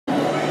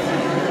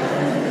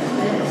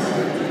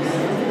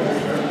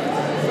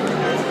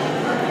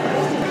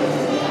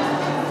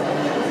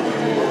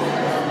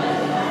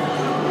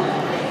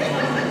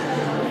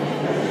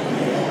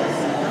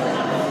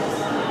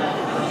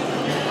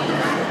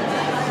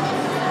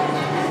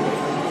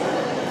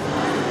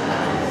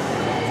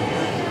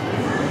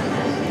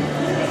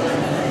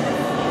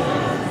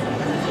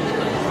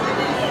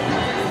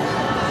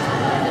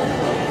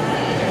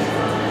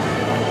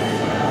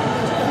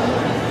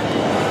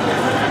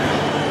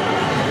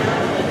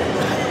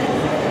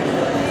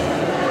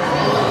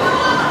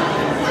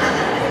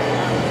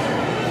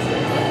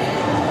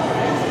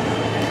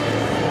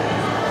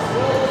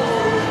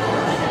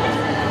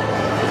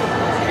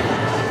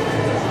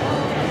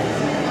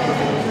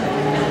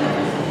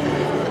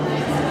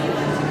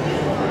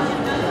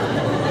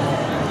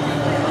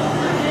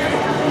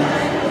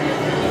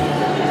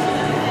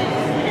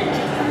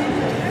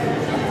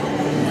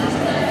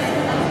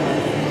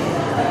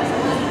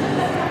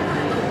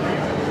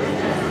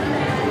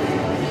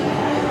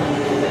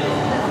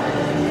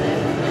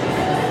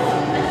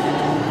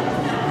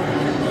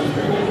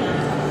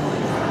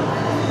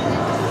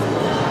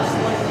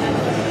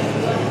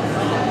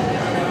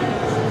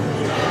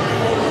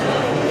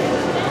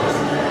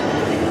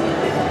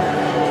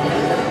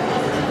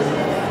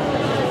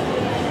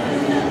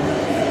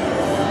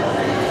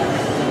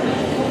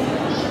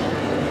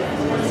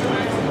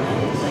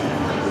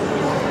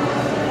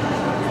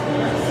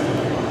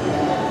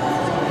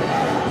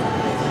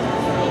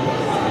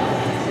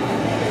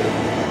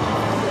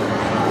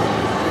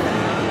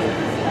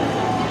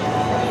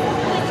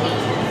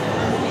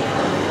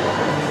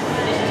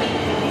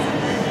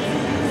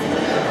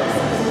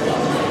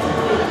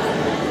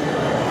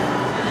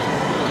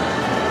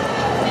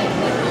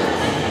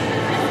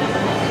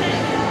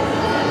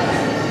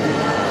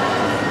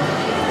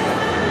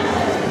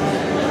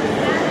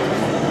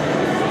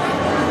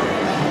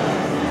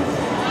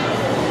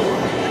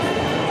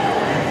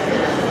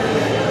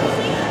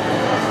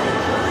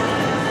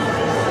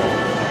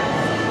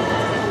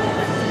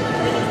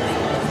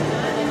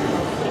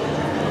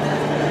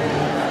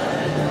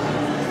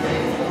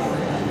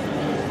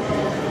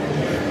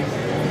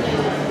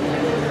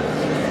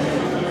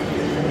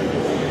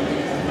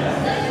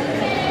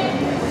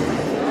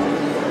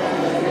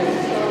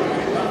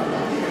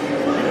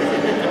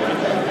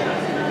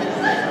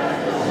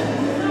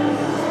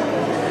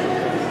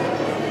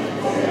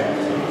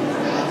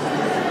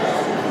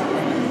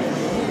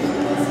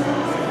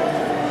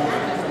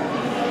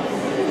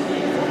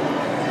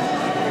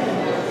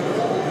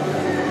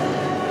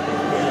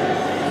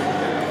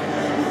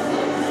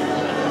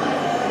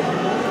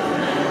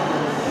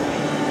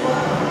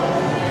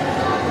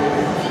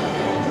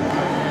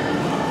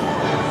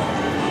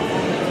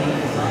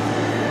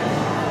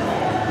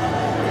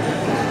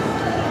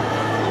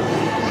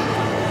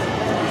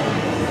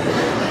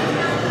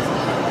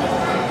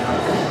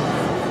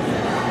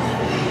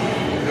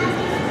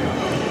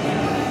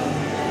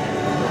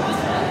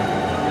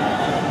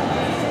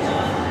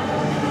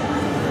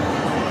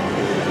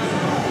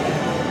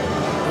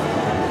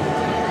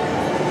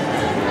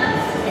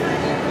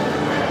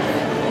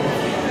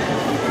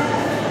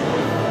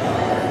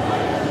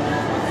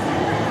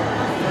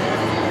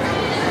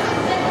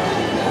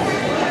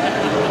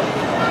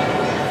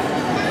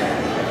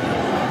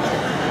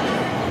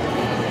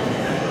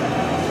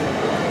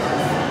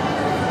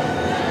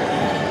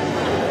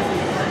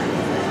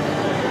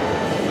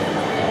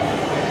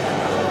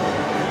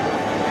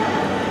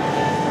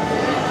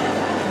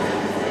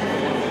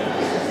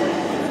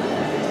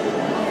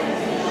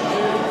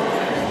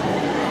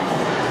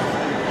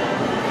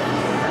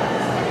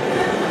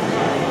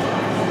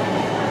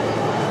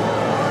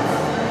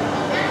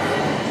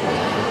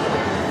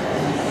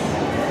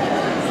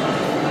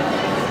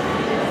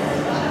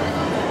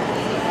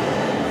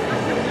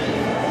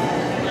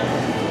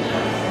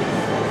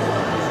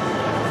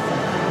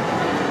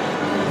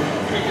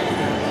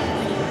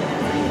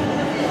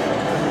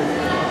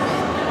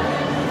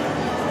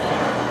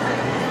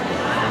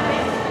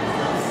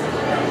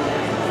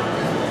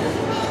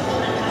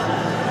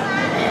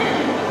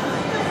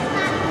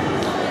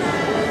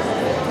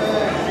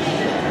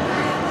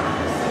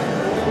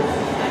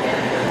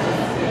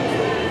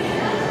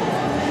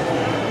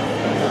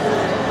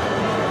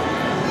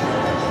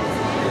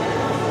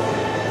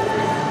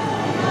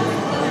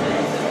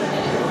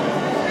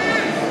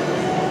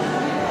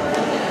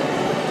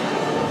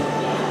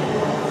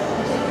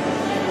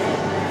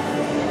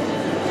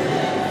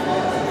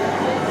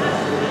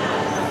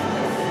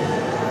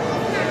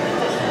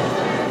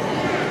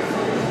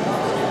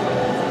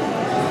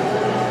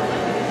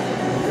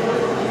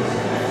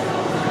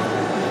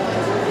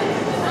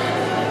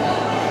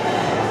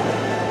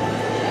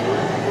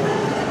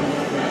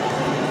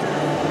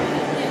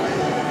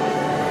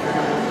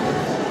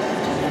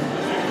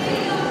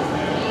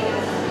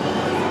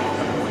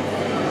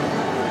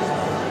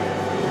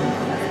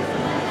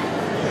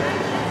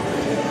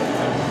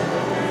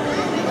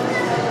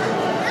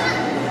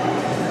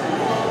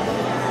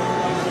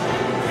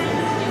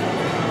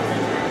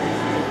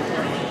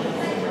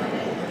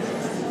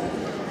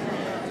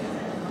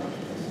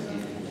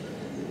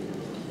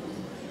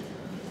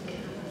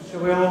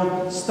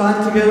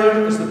stand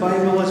together as the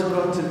Bible is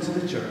brought into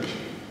the church.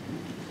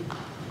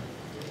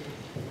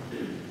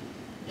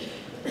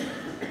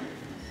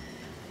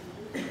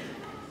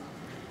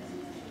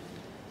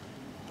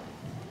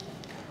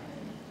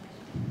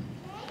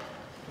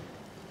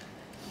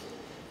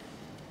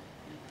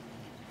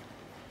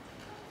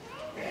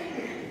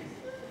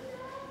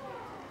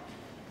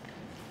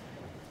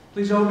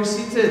 Please all be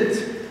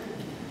seated.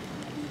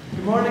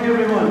 Good morning,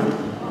 everyone. Good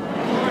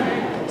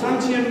morning. Turn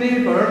to your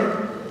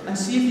neighbour and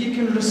see if you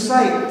can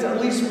recite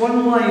at least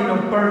one line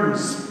of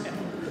Burns.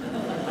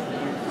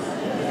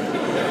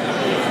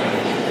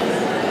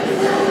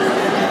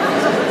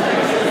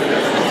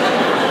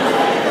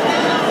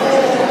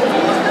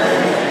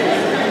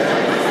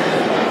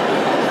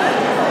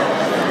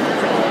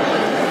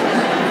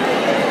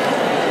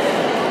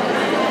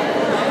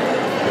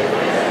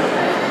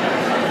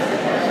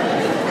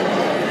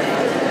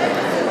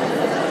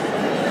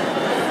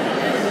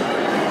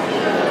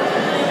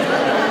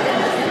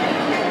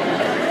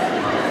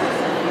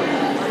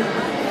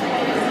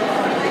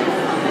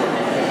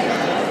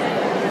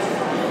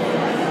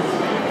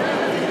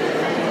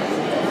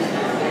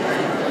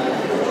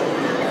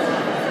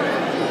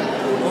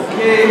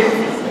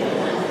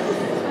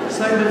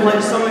 Sounded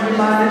like some of you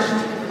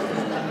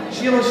managed.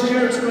 Sheila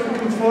Stewart's going to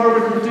come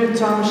forward and do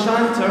Tam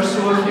Shanter,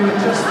 so if you would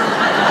just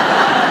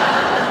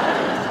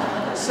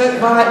sit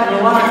back,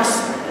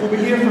 relax, we'll be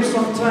here for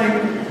some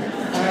time,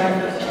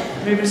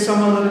 maybe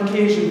some other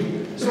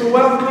occasion. So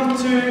welcome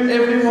to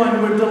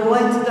everyone, we're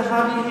delighted to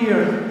have you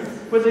here,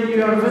 whether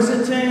you are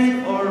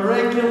visiting or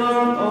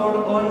regular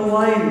or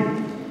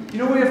online. You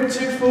know, we have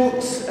two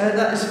folks,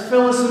 that is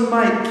Phyllis and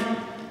Mike,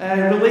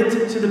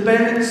 related to the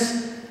Bennetts.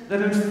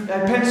 They're in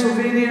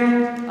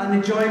Pennsylvania and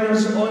they join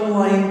us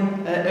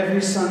online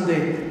every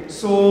Sunday.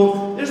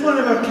 So there's one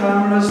of our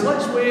cameras.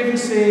 Let's wave and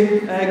say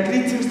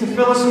greetings to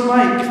Phyllis and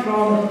Mike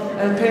from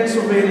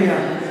Pennsylvania,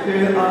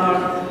 who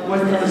are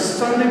with us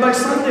Sunday by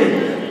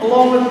Sunday,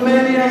 along with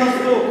many other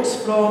folks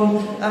from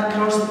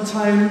across the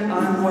town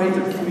and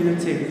wider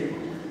community.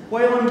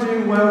 While I'm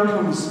doing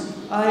welcomes,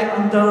 I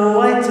am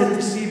delighted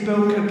to see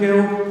Bill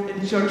Cargill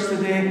in church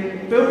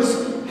today.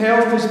 Bill's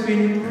health has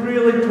been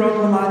really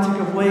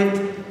problematic of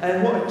late.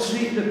 And what a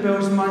treat that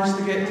Bill's managed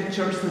to get to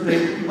church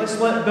today. Let's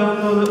let Bill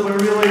know that we're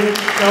really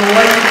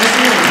delighted to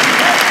see him.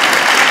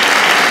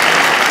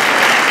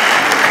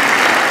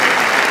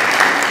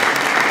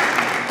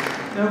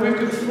 Now we've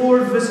got 4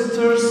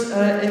 visitors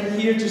in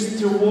here just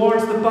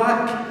towards the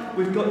back.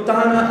 We've got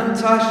Dana and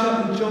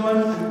Tasha and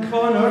John and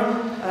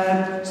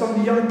Connor,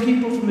 some young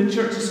people from the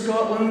Church of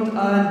Scotland.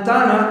 And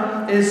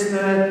Dana is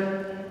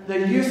the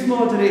youth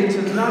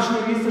moderator, the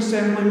National Youth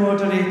Assembly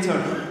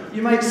moderator.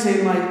 You might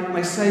say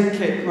my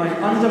sidekick, my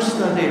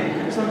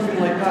understudy, something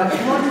like that.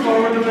 Come on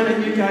forward a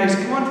minute, you guys.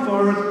 Come on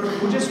forward.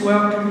 We'll just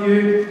welcome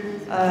you.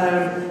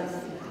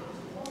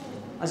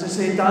 As I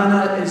say,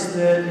 Dana is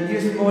the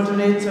youth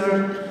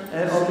moderator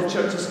of the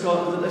Church of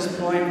Scotland at this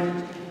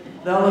point.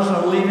 The others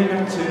are leaving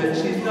her to it.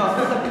 She's no,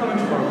 they're coming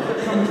forward.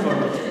 They're coming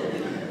forward.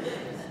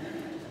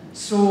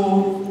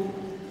 So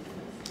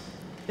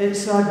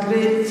it's a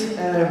great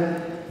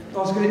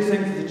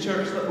thing for the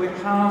church that we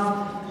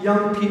have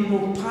young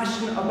people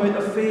passionate about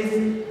the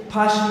faith,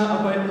 passionate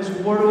about this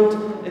world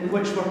in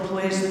which we're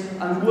placed,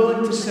 and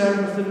willing to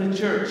serve within the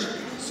church.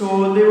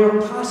 So they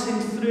were passing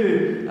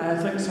through, I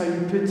think is how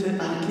you put it,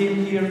 and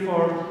came here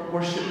for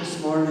worship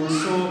this morning.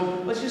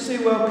 So let's just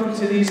say welcome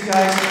to these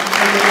guys.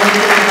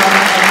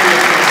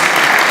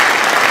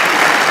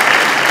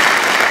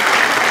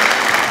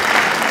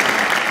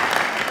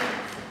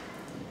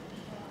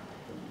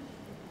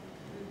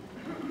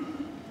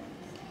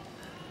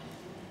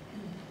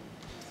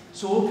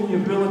 So open your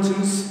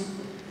bulletins,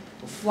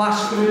 we'll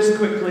flash through as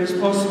quickly as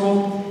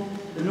possible.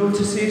 The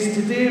notice says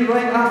today,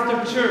 right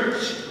after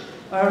church,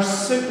 our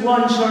soup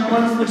lunch, our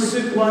monthly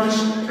soup lunch,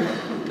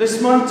 this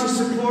month to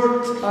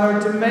support our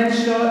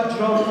Dementia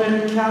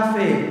Drop-In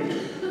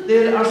Cafe.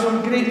 There are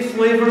some great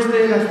flavours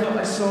there. I thought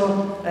I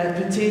saw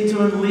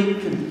potato and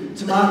leek and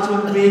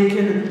tomato and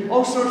bacon and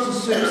all sorts of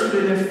soups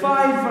through there.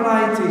 5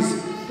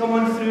 varieties. Come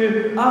on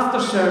through after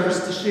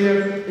service to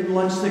share in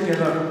lunch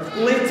together.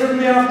 Later in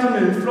the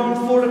afternoon,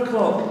 from 4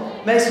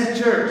 o'clock,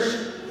 Messy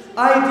Church,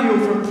 ideal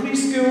for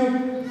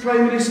preschool,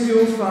 primary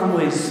school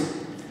families.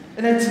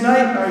 And then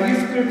tonight, our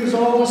youth group is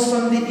always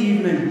Sunday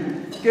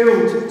evening.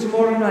 Guild,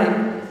 tomorrow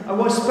night.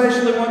 I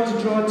especially want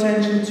to draw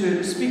attention to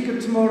the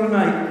speaker tomorrow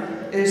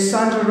night is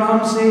Sandra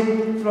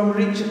Ramsey from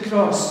Reach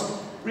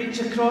Across. Reach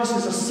Across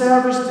is a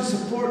service to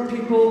support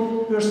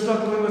people who are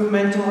struggling with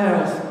mental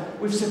health.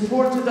 We've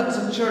supported that as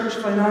a church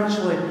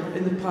financially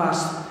in the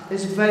past.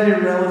 It's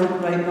very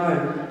relevant right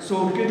now.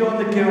 So good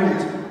on the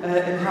Guild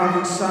in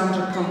having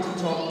Sandra come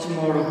to talk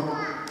tomorrow.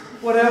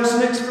 What else?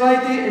 Next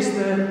Friday is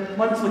the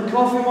monthly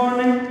coffee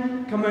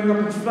morning. Coming up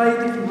on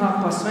Friday from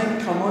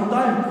 9:30. Come on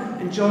down.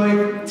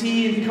 Enjoy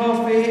tea and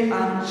coffee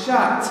and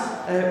chat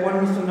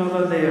one with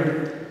another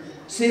there.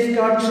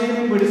 Safeguard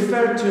training we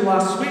referred to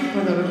last week,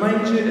 but I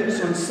remind you it's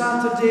on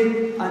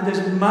Saturday and is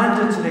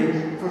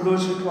mandatory for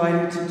those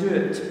requiring to do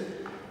it.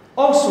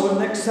 Also,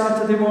 next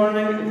Saturday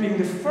morning, being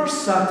the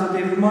first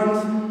Saturday of the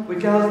month, we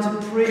gather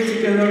to pray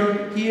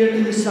together here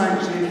in the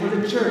sanctuary for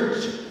the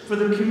church, for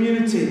the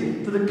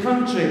community, for the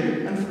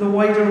country, and for the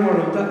wider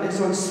world. That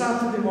is on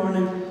Saturday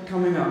morning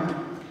coming up.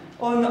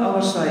 On the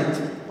other side,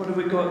 what have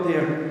we got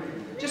there?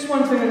 Just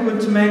one thing I'm going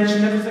to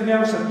mention, everything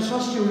else I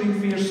trust you'll read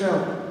for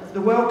yourself.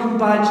 The welcome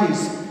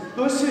badges.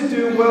 Those who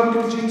do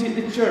welcome duty at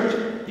the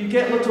church, you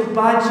get little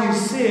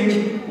badges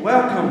saying,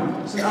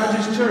 "Welcome, St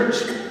Andrew's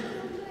Church."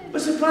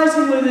 But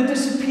surprisingly, they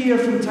disappear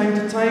from time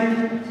to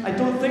time. I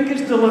don't think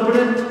it's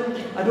deliberate.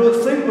 I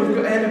don't think we've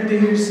got anybody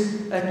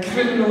who's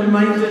criminally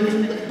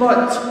minded.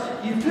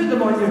 But you put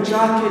them on your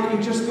jacket,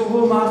 you just go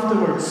home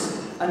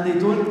afterwards, and they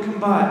don't come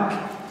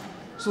back.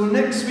 So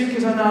next week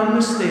is an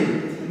amnesty.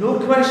 No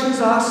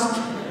questions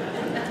asked.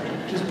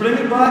 Just bring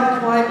it back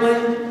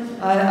quietly,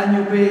 and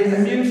you'll be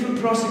immune from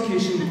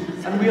prosecution,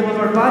 and we'll have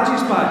our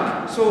badges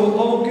back. So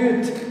all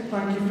good.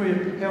 Thank you for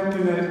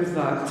helping out with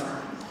that.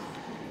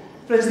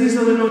 Friends, these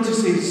are the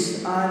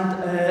notices,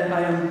 and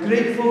I am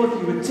grateful if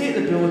you would take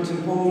the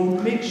bulletin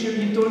home. Make sure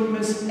you don't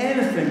miss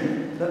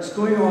anything that's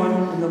going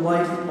on in the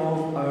life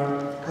of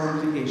our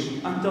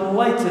congregation. I'm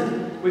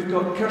delighted we've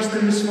got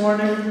Kirsten this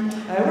morning.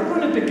 We're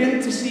going to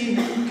begin to see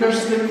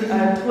Kirsten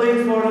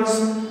play for us.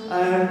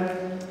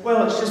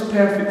 Well, it's just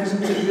perfect,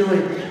 isn't it,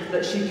 really,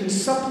 that she can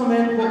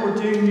supplement what we're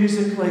doing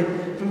musically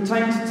from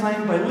time to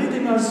time by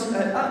leading us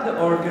at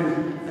the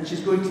organ, and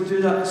she's going to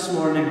do that this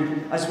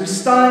morning as we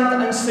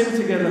stand and sing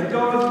together.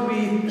 God,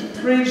 we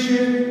praise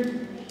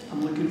you.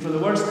 I'm looking for the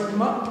words to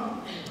come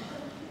up,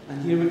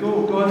 and here we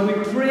go. God, we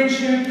praise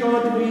you.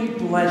 God, we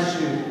bless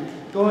you.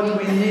 God,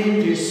 we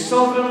name you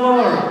Sovereign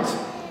Lord.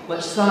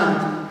 Let's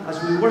stand as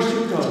we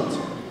worship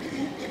God.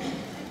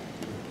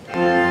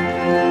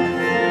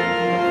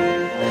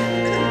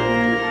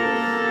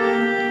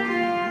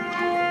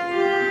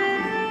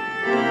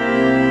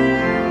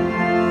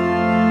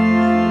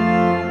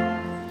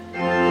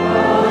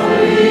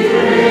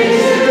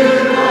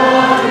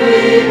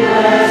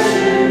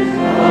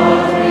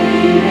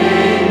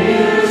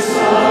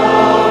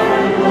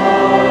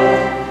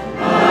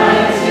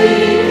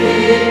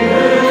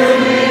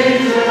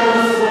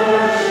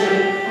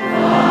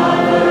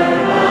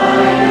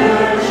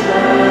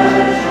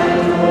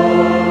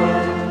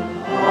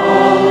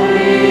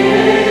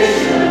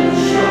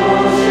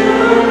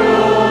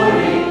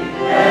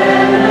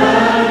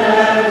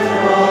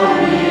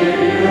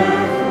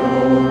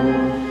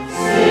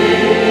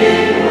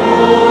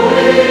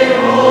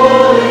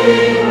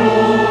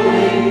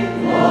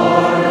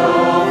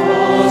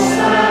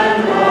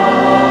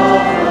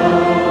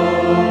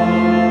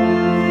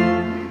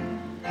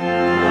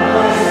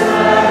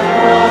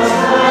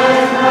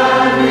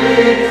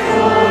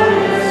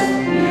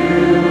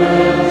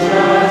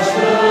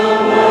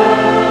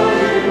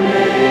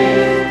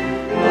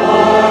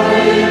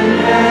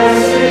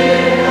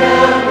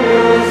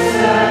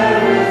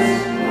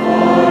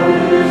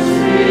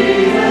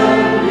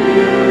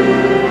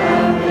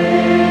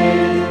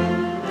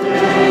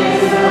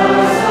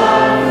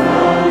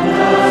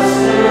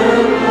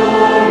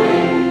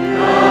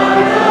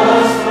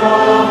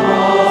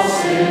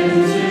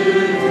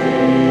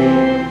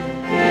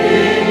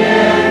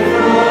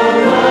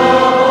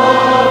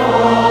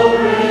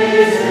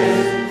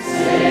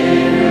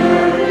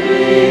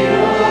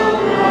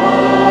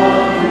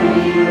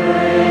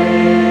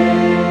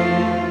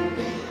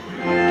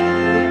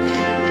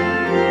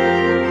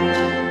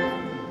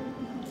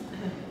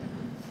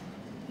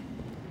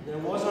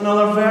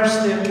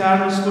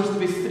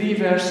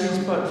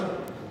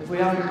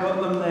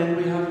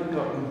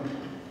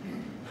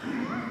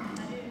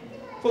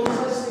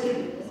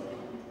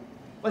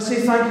 Let's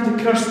say thank you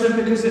to Kirsten,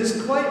 because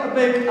it's quite a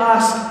big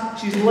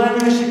ask. She's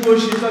learning as she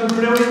goes. She's done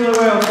brilliantly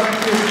well.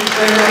 Thank you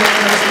very much,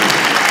 Kirsten.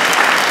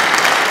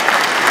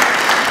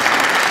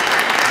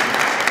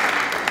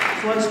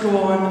 So let's go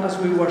on as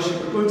we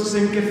worship. We're going to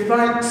sing Give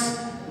Thanks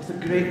with a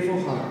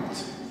Grateful Heart.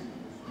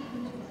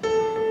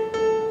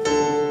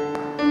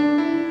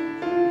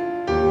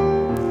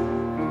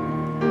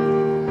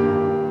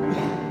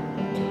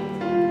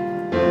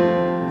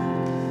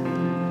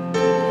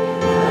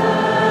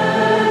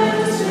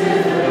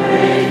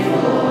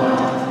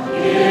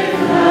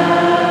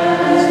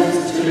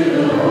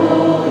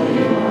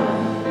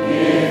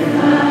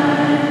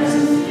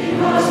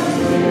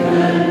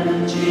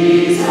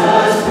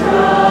 Jesus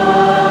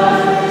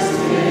Christ,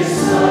 His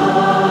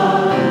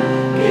Son,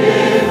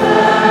 give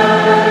thanks.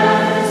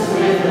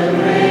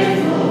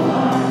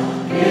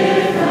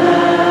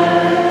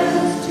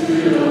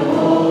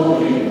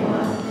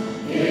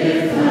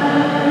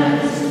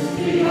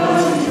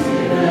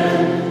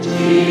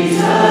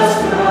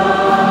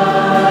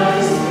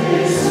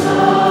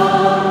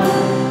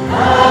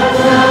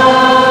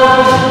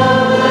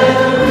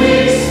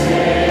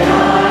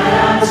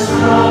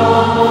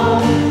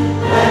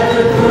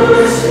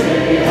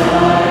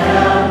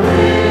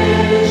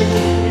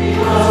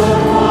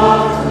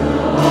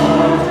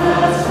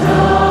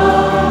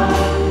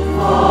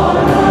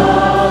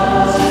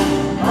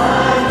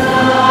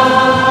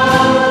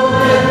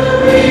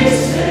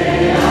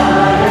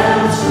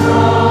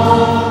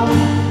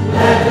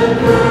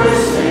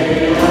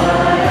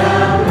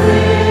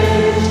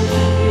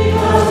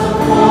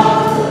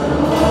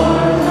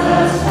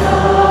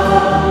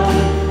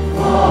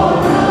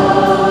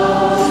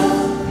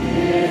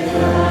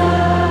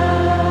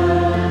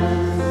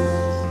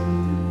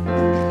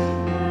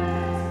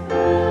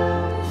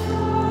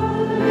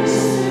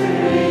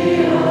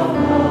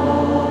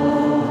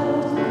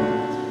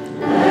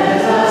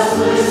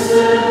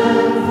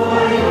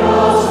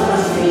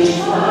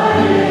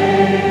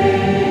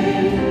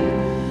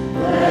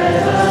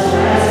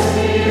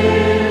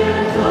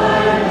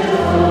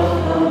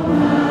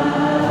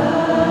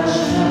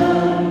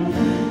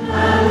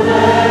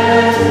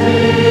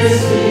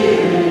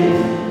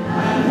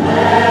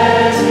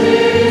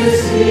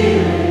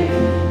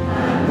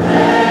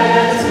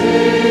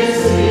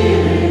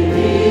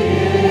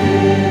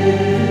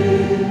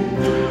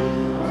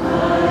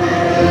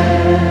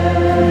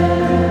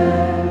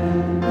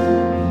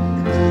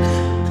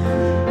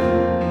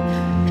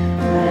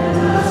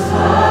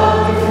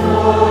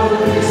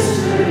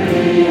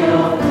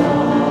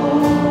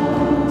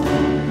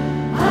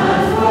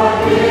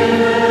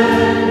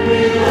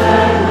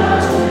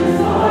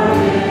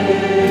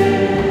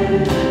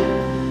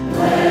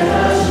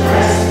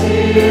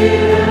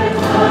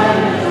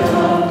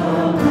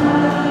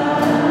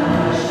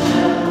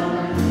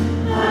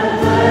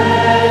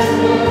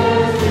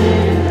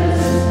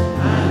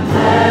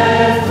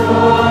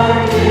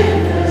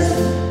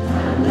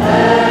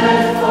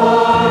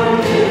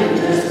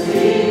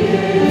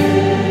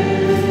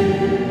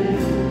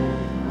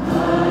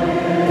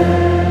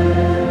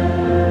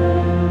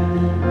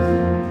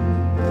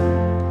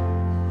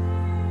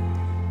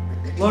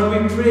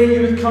 pray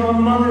you would come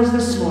among us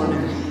this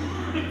morning,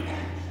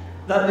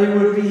 that there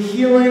would be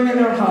healing in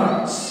our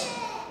hearts,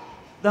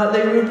 that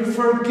there would be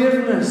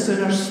forgiveness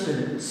in our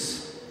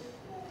spirits.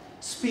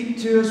 Speak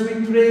to us,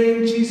 we pray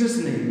in Jesus'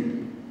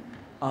 name.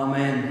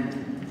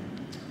 Amen.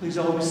 Please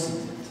all be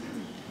seated.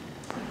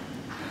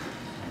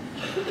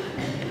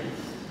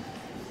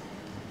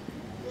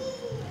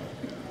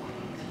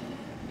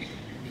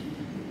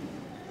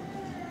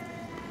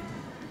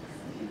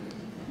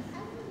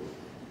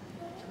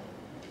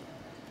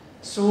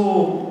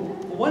 So,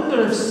 I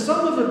wonder if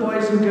some of the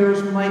boys and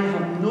girls might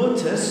have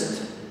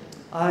noticed,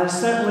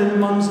 certainly the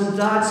mums and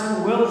dads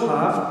will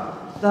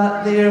have,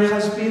 that there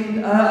has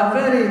been a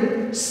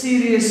very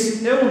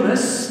serious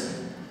illness.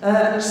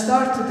 It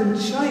started in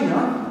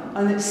China,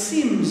 and it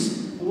seems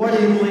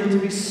worryingly to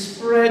be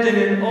spreading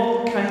in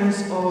all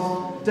kinds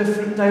of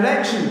different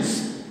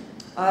directions.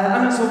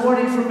 And it's a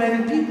worry for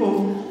many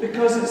people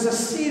because it's a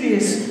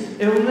serious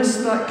illness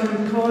that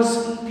can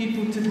cause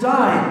people to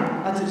die.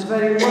 At its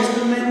very worst,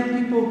 and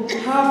many people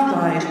have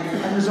died,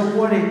 and there's a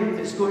worry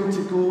it's going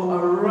to go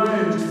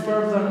around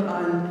further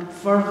and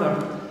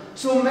further.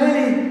 So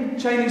many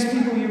Chinese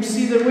people, you'll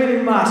see they're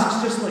wearing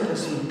masks just like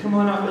this one. Come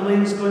on up,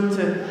 Elaine's going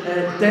to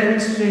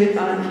demonstrate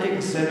and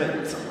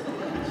exhibit.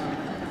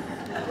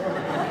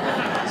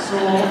 So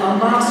a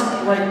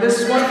mask like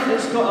this one,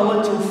 it's got a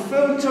little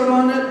filter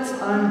on it,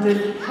 and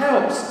it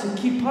helps to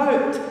keep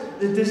out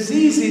the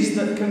diseases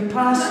that can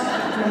pass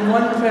from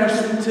one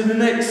person to the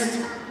next.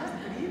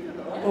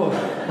 Oh.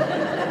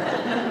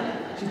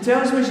 She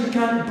tells me she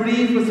can't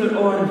breathe with it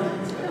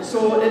on.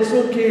 So it's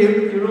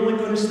okay, you're only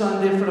going to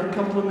stand there for a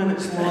couple of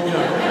minutes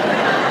longer.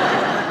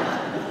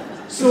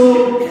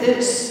 So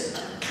it's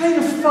kind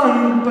of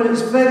fun, but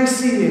it's very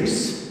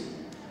serious.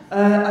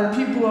 And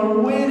people are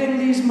wearing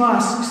these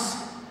masks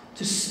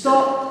to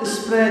stop the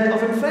spread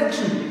of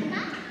infection,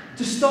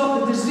 to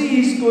stop the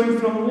disease going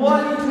from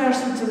one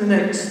person to the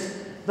next.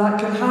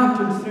 That can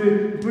happen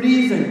through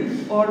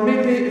breathing, or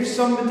maybe if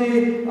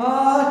somebody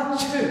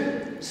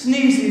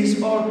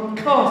sneezes or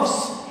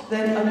coughs,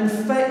 then an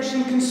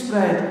infection can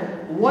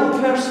spread one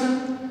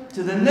person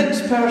to the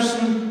next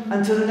person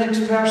and to the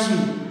next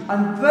person.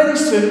 And very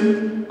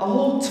soon, a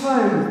whole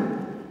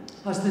town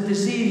has the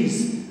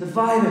disease, the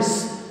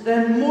virus,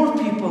 then more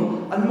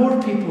people and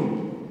more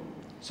people.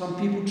 Some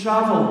people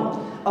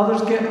travel,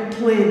 others get on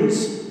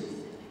planes.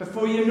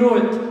 Before you know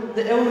it,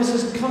 the illness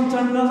has come to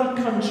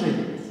another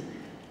country.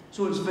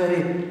 So it's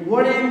very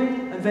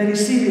worrying and very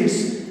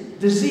serious.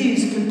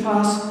 Disease can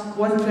pass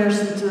one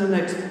person to the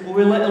next. Will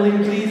we let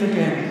Elaine breathe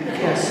again?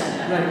 Yes.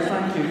 Right,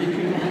 thank you. You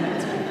can go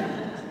ahead.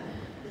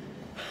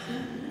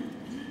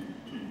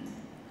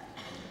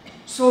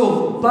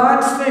 So,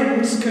 bad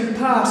things can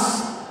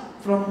pass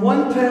from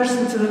one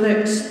person to the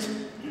next.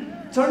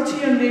 Turn to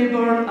your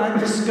neighbour and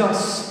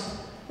discuss,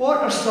 what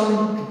are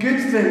some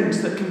good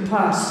things that can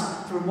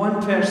pass from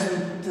one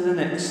person to the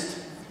next?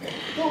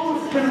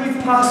 What can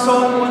we pass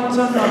on one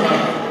to another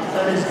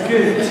that is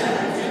good?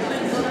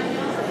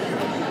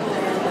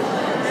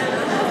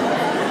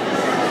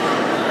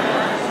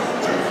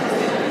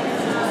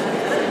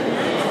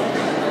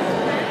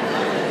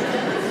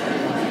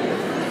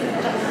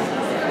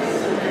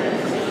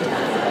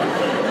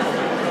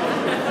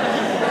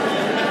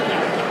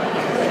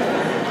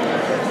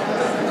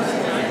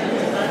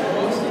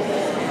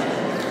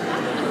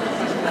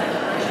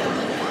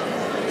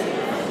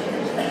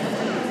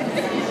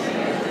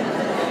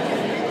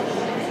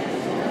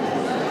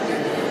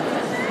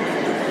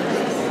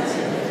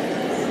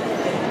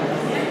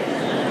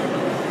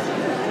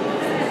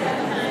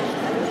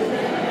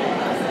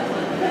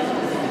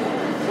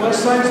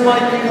 Sounds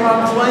like you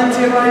have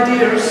plenty of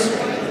ideas.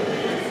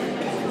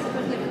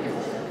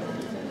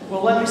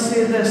 Well, let me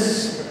say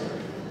this.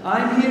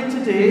 I'm here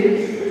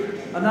today,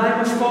 and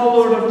I'm a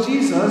follower of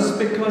Jesus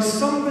because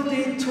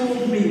somebody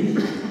told me.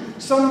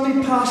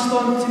 Somebody passed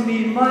on to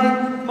me.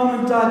 My mum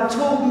and dad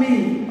told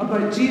me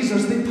about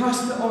Jesus. They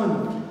passed it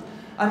on.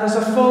 And as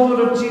a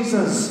follower of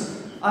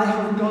Jesus, I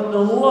have got the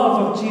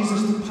love of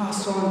Jesus to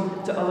pass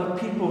on to other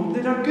people.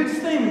 There are good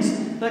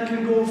things that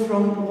can go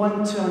from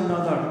one to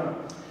another.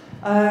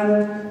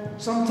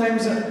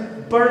 Sometimes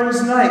at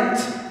Burns Night,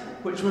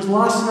 which was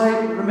last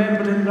night,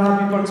 remembering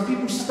Rabbi Burns,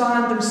 people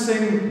stand and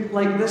sing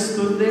like this,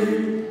 don't they?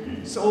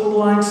 It's Old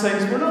Lang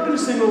Syne. We're not going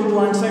to sing Old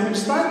Lang Syne, but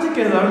stand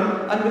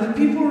together and with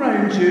people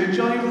around you,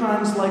 join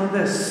hands like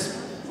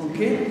this.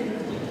 Okay?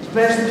 As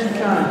best as you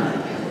can.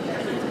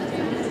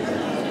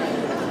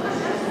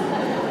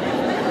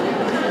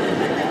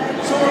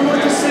 So we're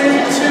going to sing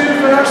 2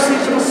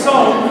 verses of a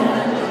song.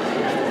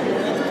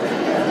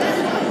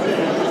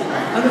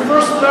 And the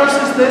first verse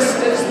is this: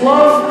 it's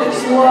love,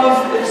 it's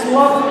love, it's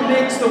love that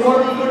makes the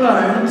world go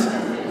round.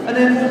 And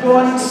then we'll go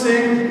on and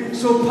sing,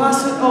 so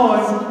pass it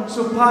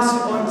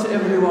on to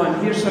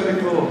everyone. Here's how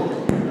we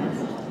go.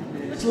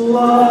 It's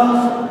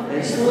love,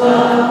 it's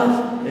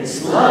love,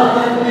 it's love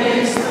that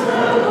makes the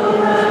world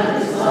go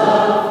round. It's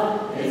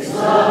love, it's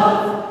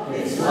love,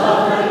 it's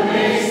love that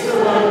makes the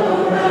world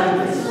go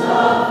round. It's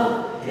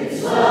love,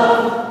 it's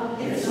love,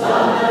 it's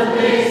love that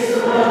makes the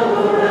world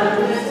go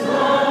round.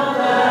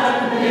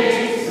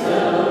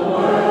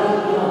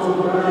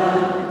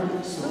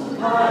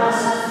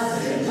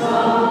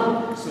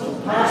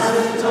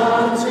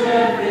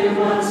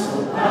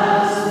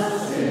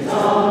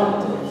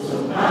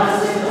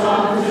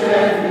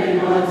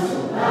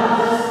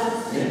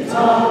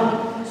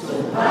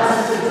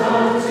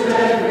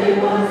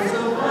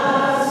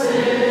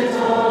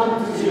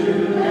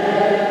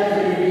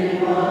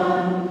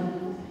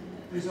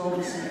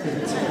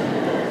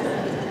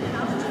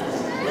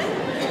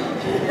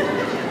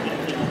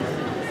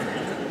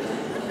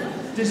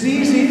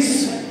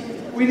 Diseases,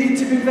 we need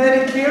to be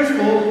very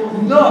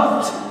careful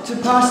not to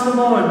pass them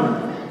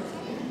on.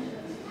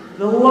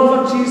 The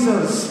love of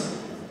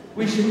Jesus,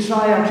 we should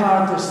try our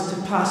hardest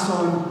to pass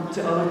on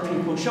to other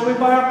people. Shall we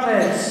bow our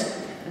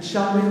heads and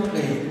shall we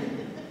pray?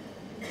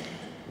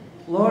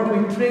 Lord,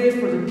 we pray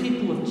for the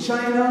people of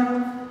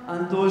China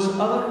and those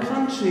other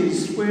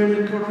countries where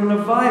the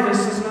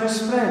coronavirus is now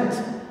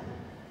spread.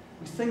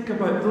 We think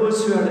about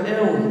those who are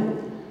ill,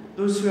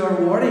 those who are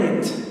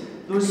worried,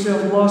 those who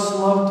have lost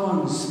loved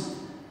ones.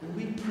 And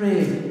we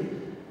pray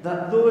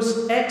that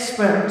those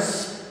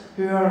experts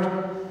who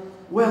are,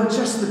 well,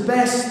 just the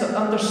best at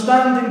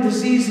understanding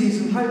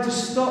diseases and how to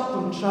stop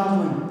them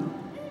travelling,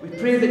 we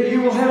pray that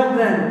you will help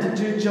them to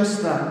do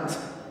just that.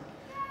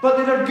 But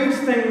there are good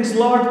things,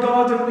 Lord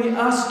God, and we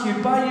ask you,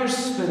 by your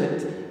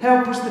Spirit,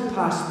 help us to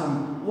pass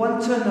them one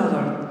to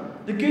another.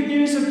 The good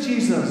news of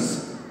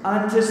Jesus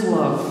and his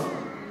love.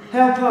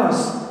 Help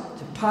us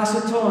to pass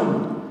it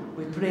on.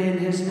 We pray in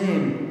his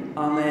name.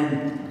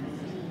 Amen.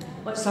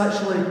 Let's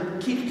actually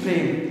keep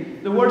praying.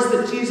 The words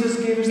that Jesus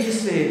gave us to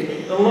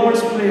say, the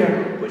Lord's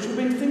Prayer, which we've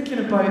been thinking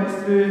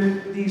about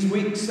through these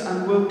weeks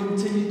and will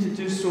continue to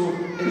do so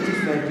into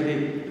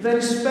February. The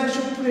very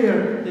special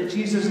prayer that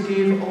Jesus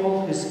gave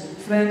all his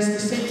friends to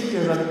say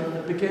together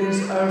that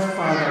begins, Our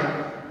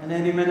Father. And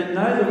any minute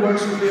now, the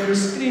words will be on the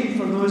screen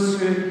for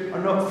those who are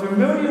not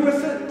familiar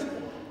with it,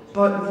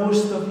 but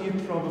most of you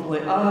probably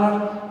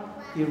are.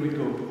 Here we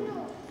go.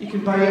 You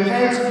can bow your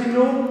heads if you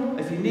know.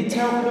 If you need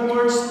help with the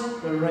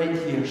words, they're right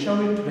here. Shall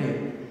we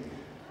pray?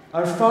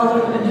 Our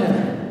Father in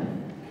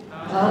heaven,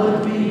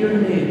 hallowed be your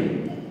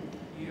name.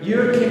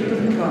 Your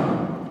kingdom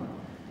come.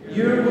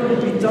 Your will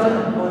be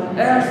done on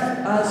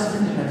earth as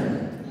in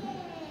heaven.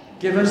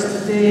 Give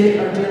us today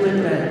our daily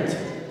bread.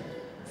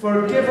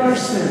 Forgive our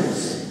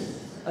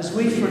sins, as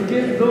we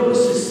forgive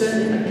those who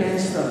sin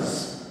against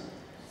us.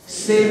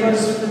 Save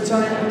us from the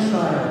time of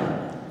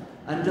trial,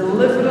 and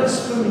deliver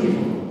us from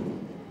evil.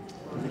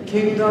 For the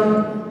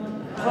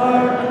kingdom, the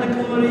power, and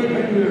the glory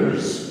are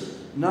yours,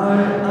 now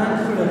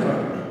and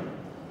forever.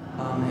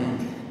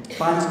 Amen.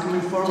 Band's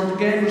coming forward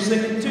again. We're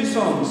singing two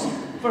songs.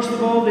 First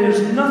of all,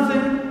 there's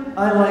nothing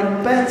I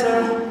like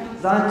better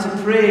than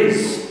to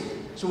praise.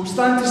 So we'll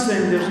stand to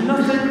sing. There's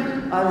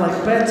nothing I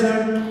like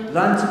better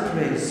than to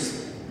praise.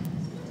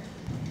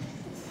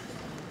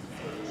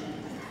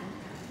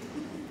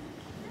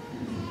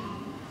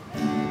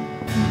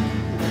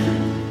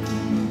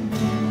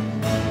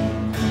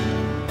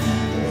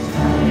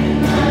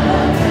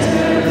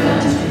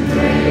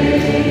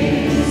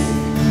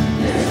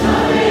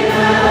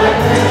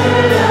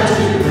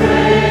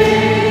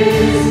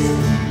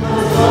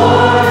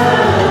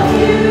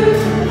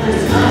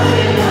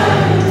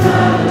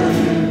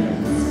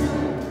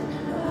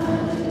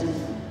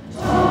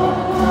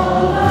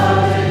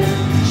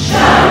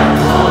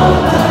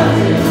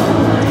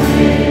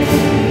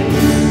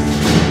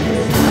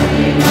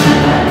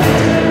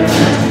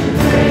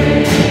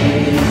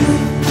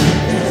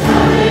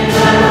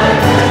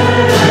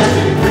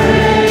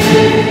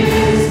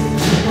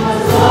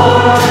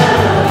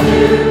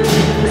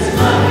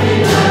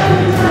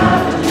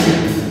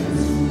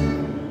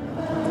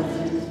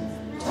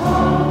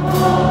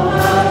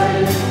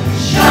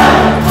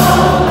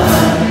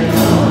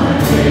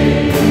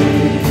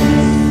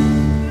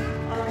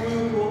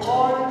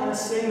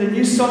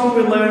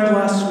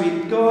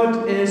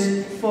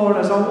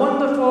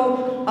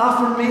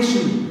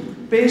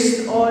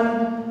 Based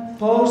on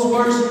Paul's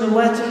words in the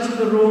letter to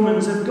the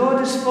Romans, if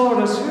God is for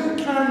us, who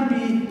can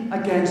be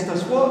against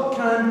us? What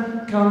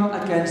can come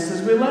against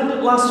us? We learned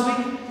it last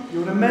week.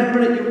 You'll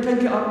remember it. You'll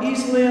pick it up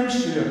easily, I'm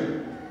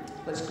sure.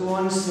 Let's go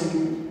on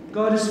singing.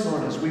 God is for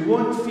us. We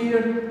won't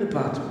fear the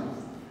battle.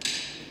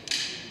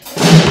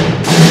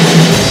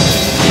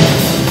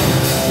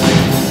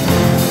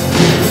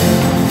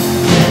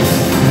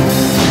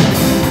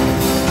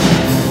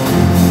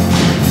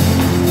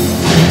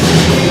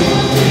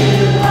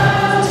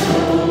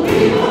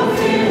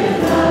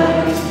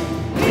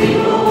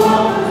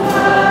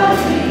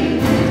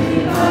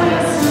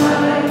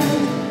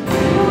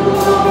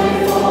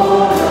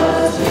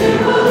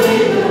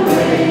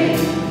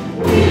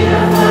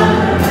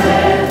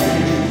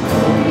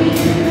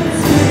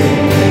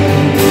 Sing.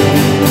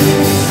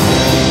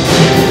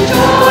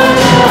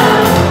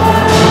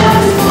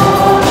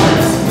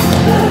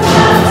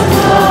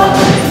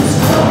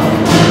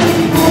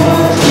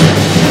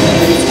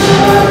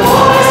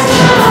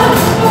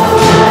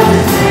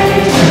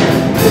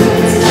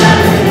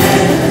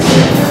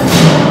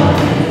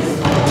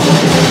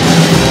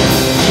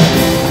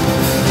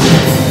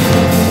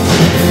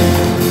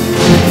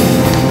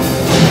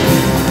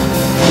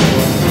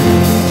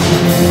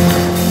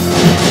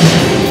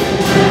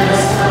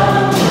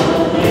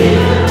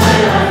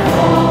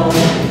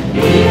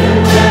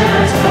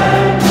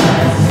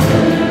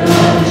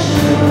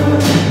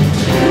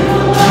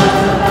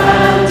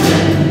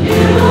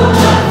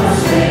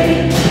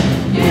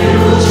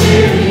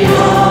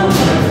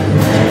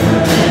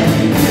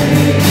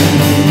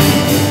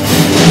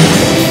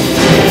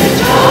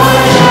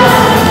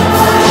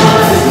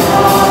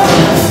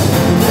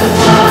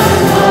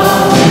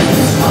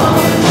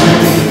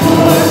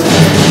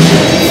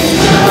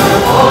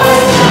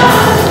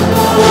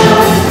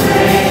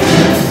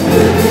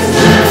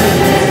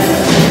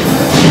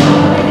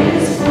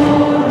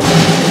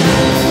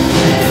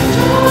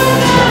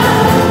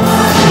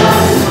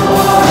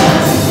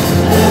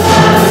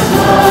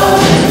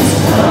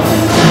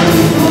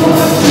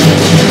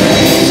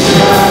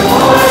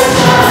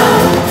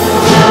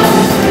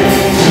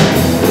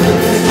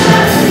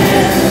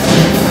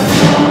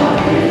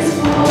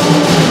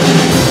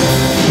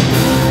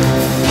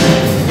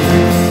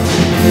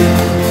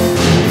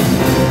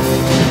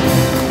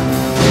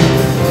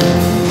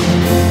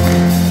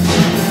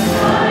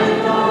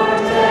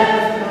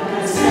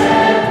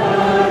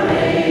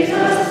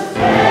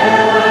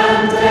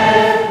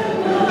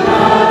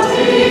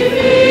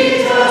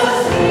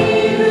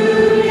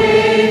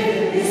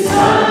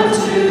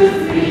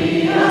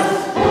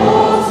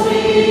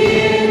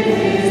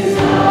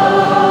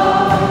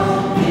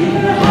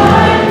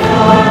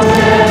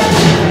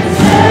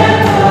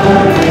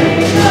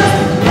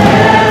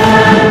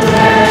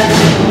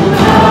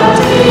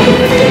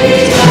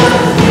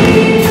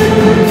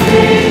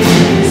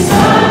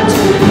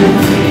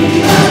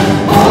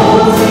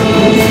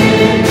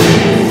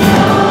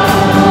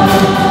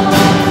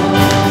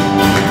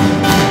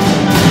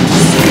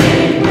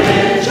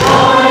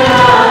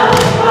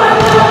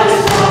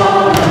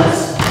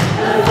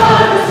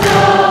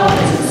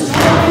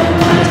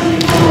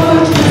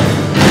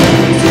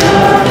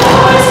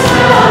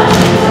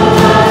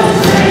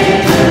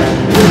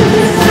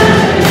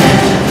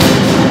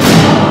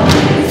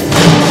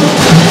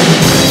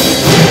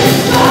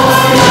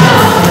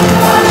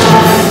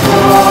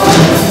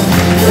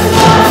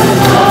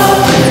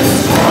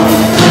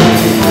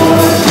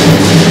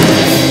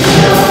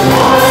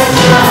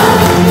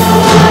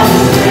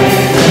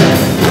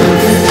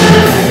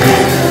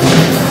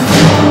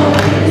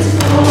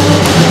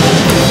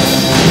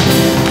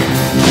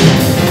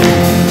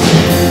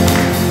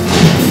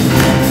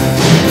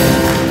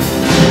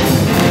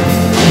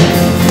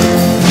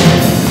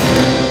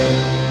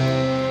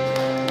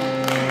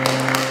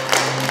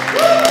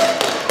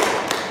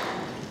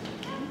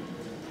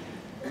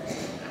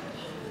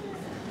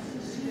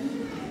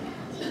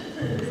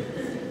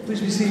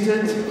 Please be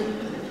seated.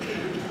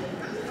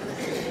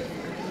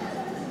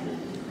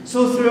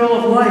 So through all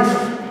of life,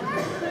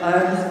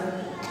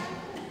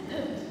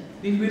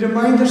 we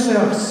remind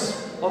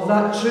ourselves of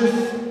that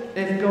truth.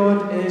 If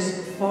God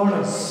is for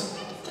us,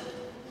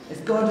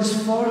 if God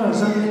is for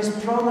us and He's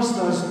promised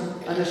us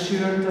and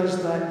assured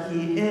us that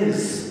He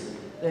is,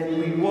 then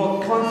we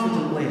walk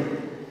confidently.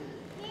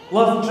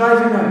 Love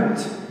driving out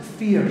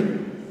fear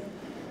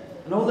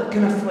and all that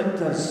can afflict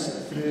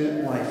us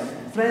through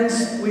life.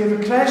 Friends, we have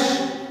a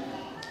creche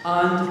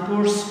and, of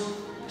course,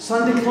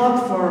 Sunday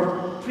club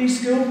for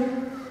preschool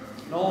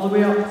and all the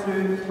way up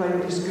through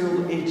primary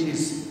school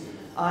ages.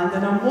 And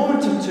in a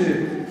moment or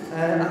two,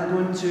 I'm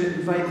going to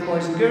invite the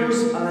boys and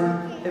girls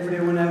and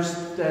everyone else,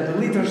 the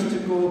leaders, to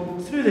go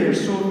through there.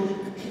 So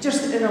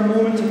just in a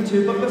moment or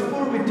two, but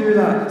before we do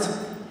that,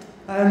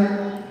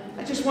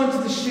 I just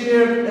wanted to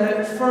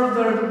share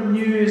further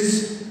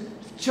news,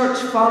 church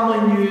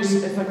family news,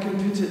 if I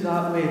can put it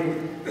that way.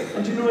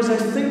 And you know, as I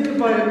think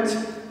about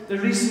the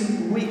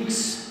recent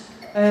weeks,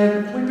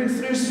 we've been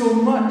through so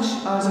much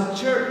as a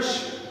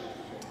church,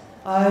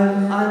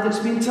 and it's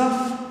been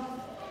tough,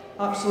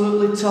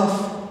 absolutely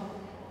tough.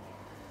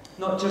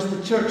 Not just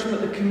the church,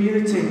 but the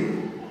community.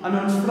 And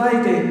on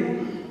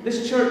Friday,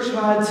 this church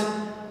had,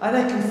 I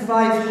reckon,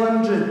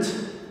 500,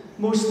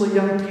 mostly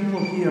young people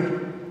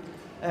here,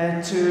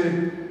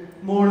 to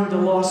mourn the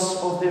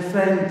loss of their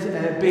friend,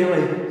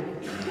 Bailey.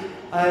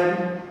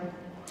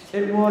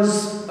 It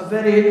was a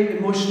very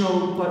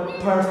emotional but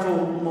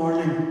powerful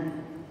morning,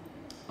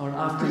 or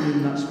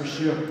afternoon, that's for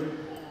sure.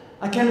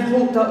 I kind of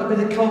hoped that would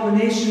be the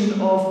culmination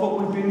of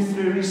what we've been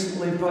through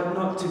recently, but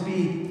not to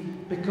be,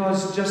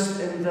 because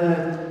just in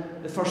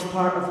the first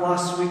part of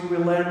last week we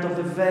learned of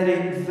the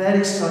very,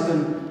 very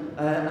sudden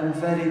and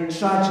very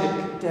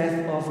tragic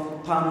death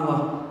of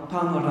Pamela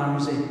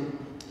Ramsey.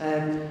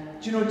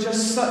 Do you know,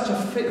 just such a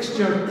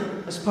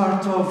fixture as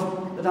part of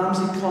the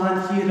Ramsey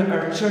clan here at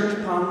our church.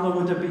 Pamela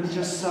would have been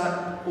just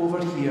sat over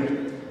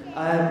here.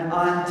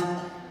 And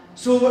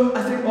so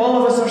I think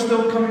all of us are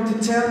still coming to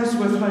terms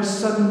with how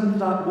sudden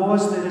that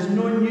was. There is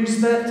no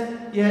news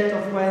yet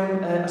of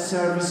when a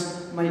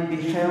service might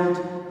be held.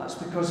 That's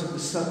because of the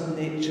sudden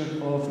nature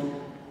of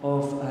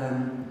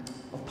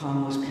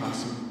Pamela's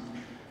passing.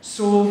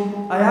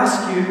 So I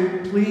ask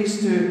you,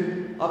 please, to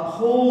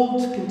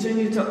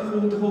continue to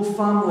uphold the whole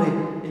family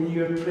in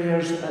your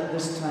prayers at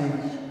this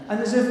time. And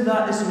as if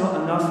that is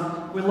not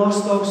enough, we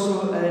lost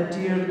also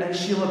dear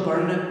Sheila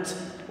Burnett,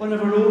 one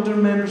of our older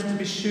members to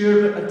be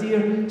sure, but a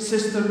dear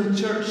sister in the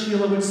church.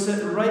 Sheila would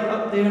sit right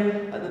up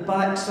there at the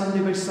back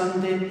Sunday by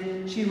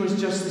Sunday. She was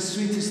just the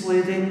sweetest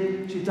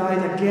lady. She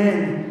died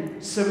again,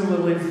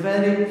 similarly,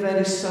 very,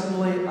 very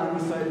suddenly and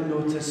without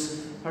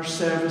notice. Her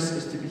service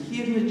is to be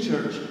here in the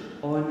church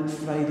on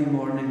Friday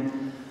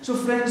morning. So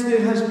friends,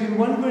 there has been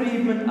one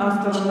bereavement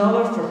after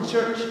another for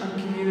church and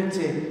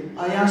community.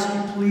 I ask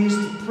you please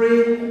to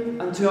pray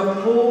and to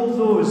uphold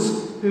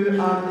those who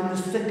are in the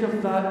thick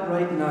of that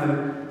right now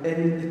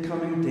in the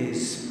coming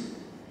days.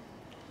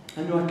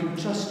 I know I can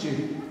trust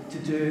you to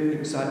do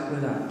exactly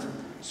that.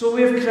 So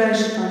we have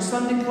creche and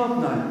Sunday club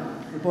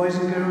now, the boys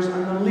and girls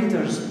and the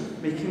leaders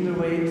making their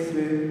way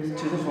through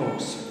to the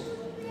halls.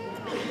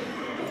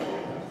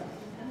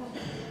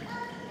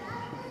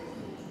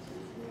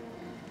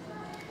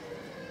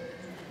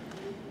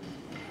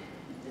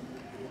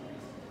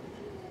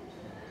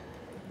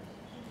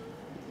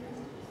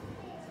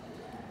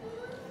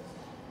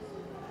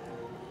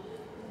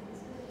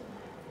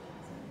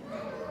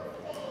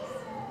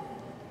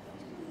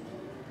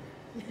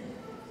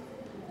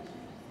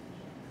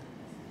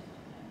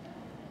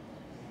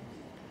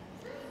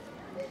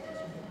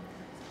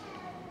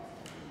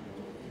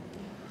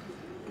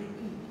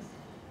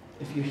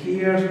 If you're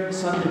here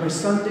Sunday by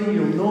Sunday,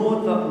 you'll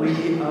know that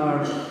we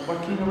are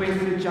working our way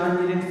through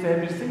January and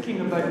February,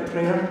 thinking about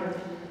prayer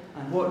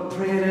and what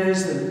prayer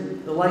is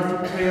and the life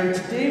of prayer.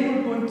 Today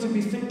we're going to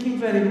be thinking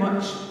very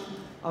much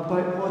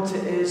about what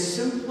it is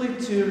simply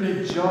to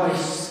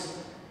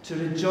rejoice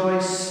in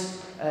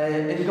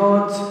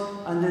God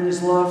and in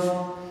His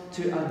love,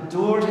 to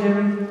adore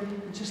Him,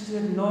 and just to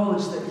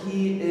acknowledge that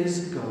He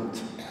is God.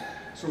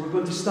 So we're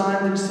going to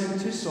stand and sing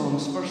two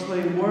songs.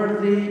 Firstly,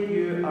 Worthy,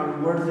 You Are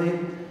Worthy.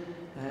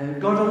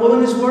 God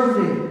alone is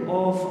worthy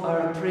of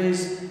our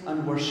praise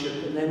and worship,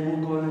 and then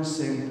we'll go on and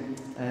sing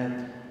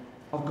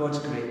of God's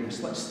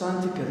greatness. Let's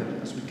stand together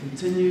as we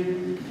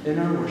continue in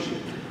our worship.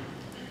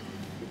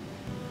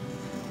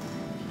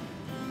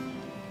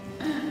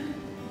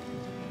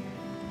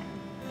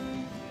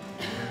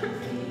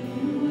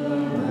 Now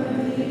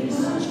my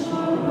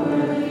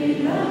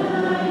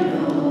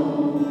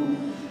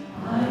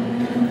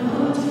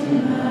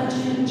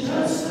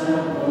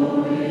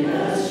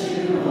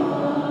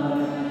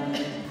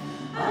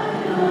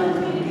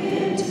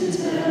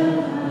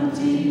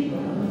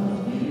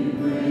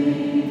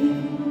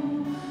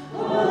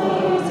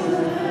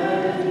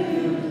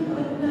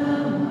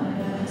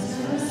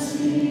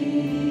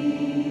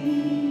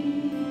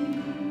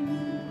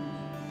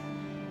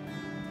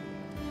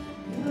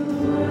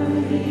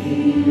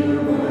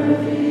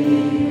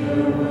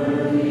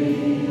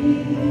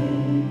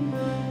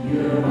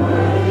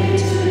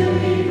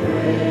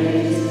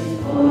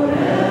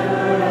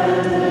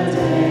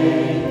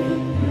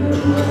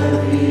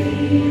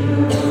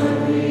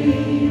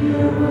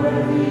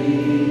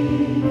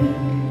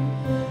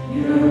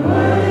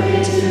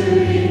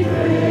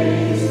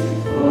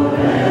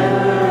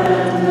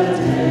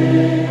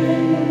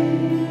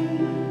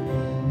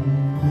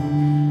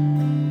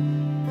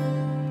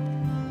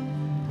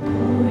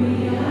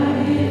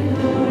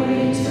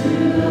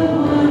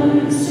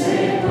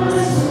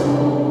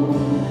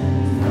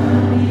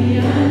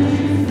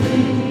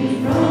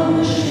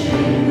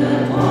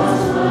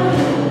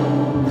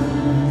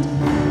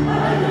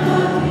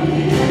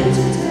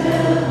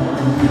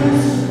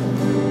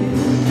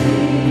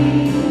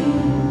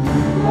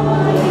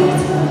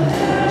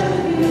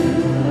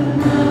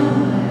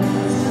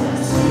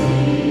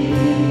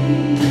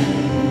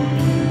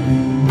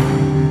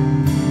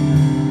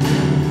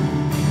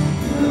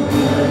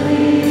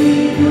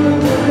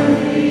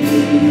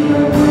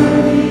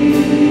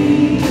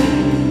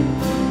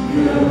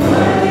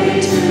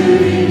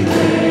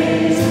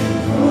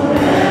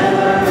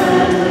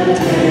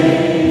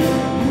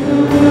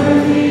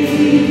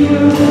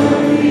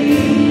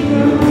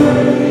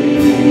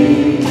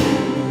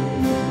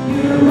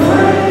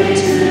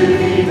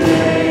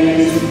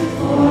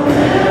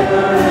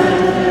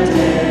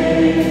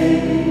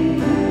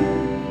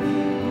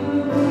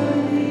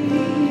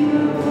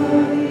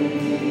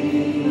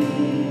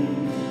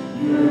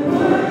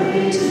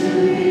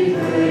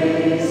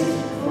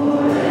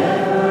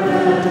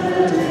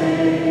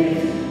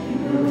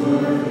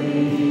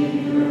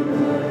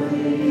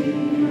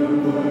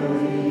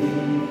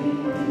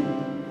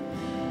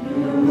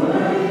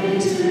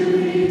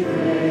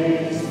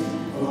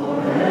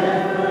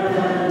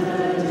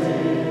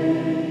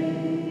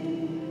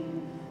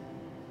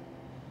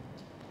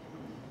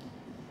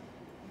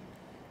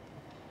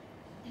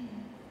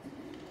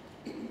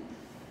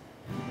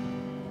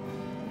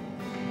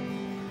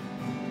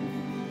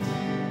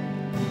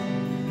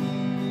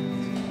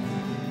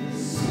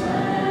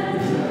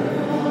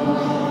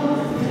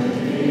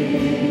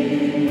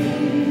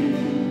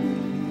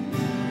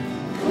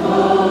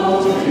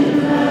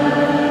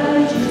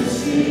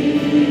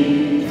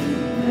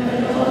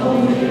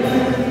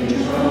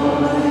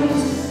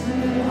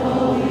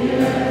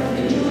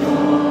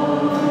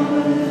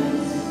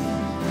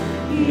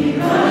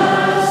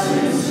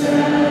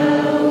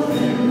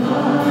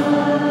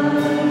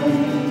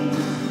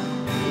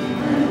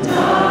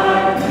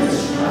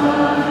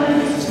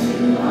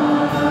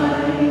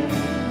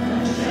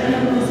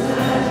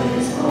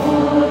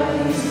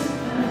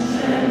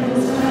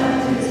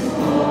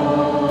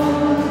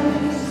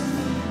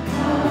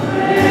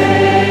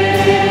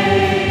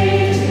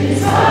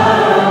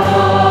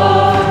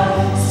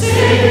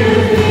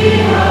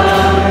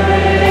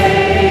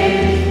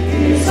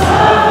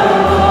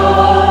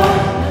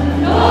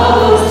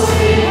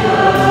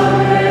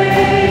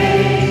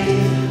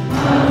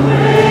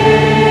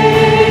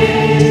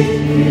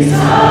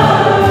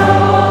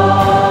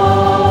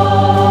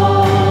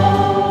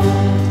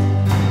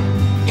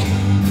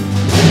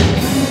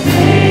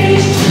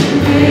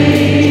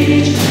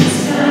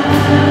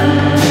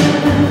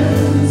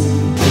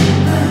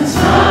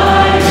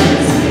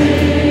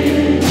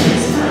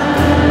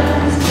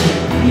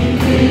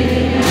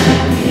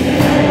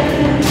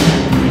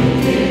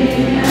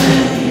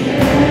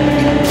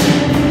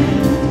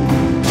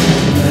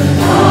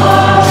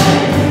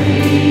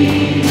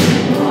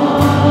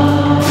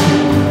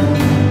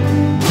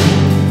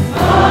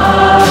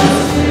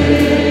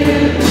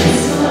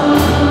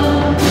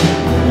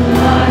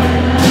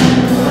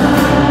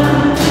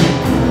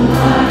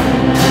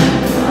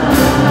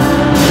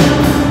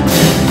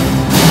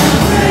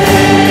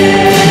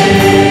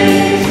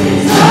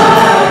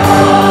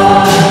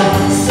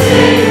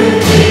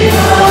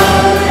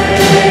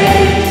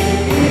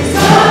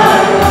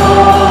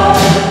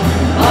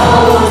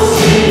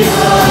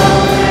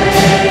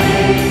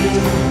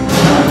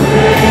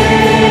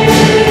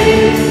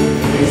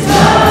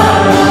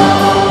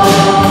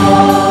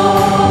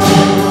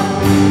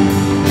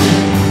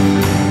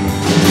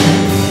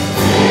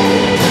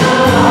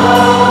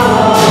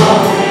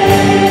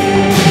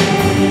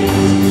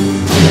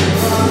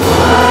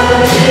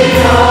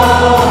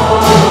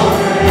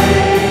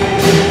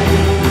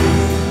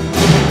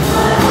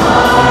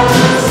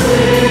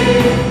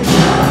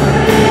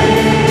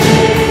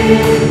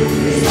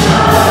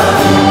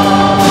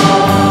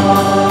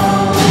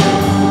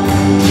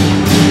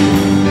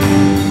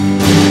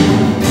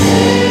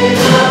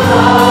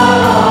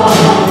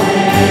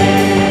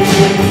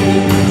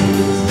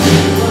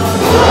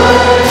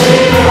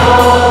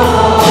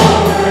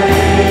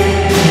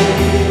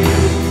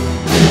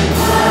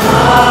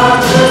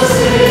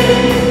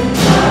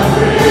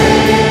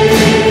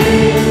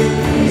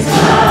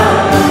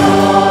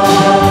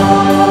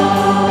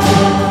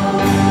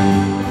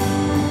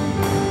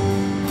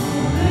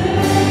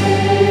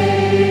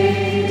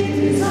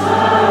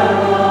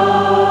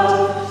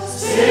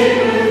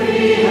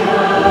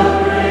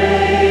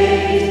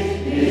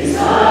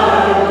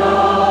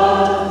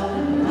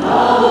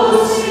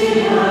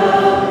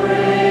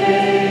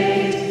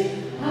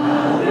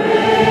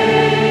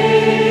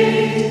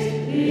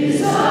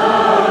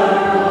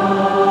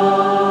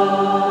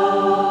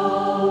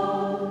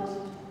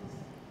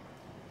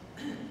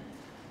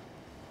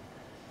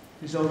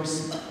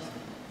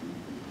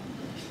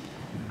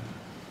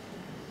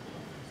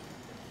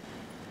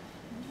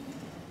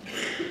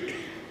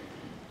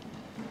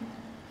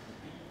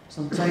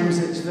Sometimes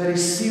it's very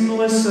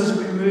seamless as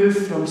we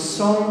move from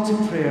song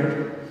to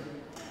prayer,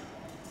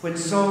 when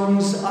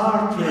songs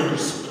are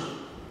prayers.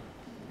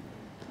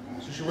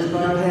 So shall we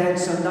bow our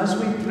heads, and as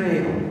we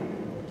pray,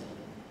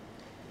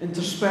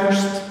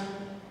 interspersed,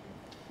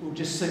 we'll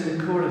just sing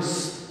the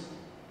chorus.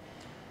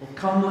 Oh,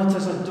 come, let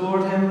us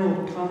adore him.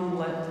 Oh, come,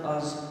 let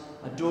us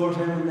adore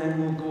him. And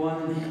then we'll go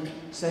on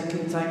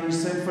second time. We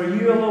sing, for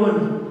you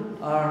alone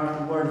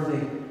are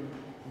worthy.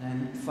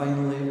 And then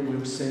finally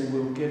we'll sing,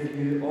 we'll give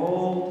you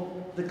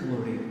all the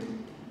glory. We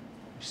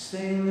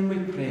sing and we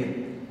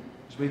pray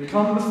as we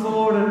come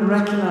before and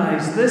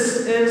recognize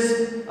this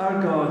is our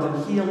God,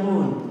 and he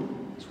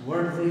alone is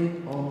worthy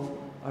of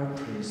our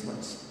praise.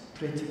 Let's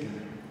pray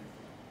together.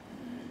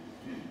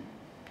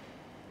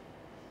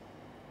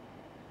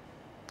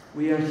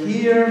 We are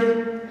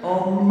here,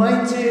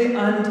 Almighty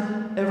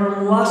and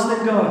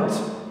everlasting God,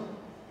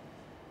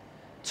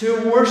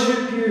 to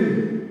worship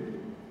you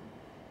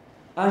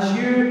as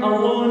you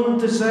alone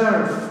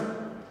deserve.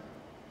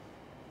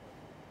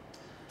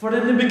 For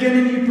in the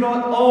beginning you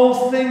brought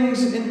all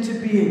things into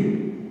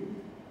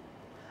being.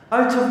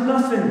 Out of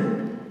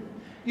nothing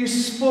you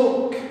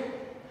spoke,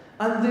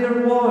 and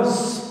there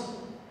was,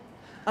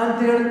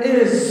 and there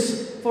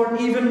is, for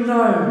even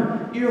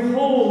now you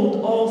hold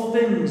all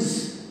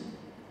things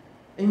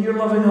in your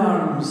loving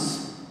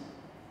arms.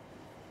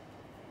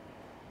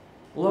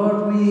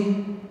 Lord,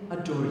 we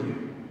adore you.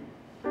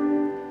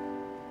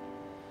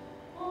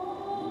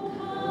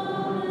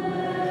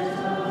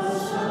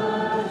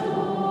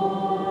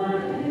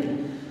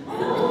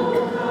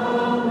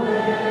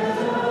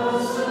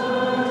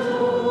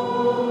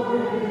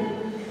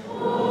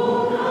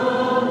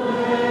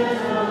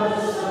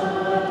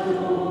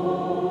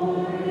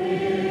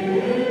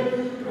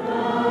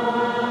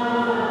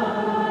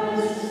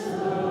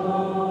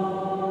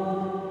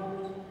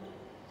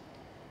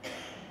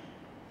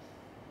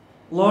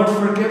 Lord,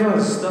 forgive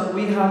us that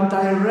we have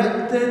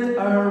directed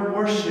our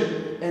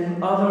worship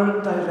in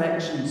other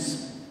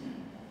directions,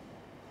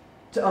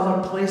 to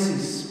other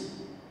places,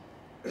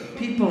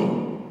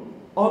 people,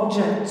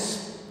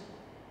 objects.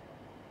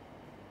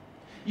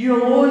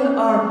 You alone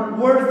are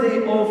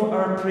worthy of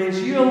our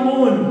praise. You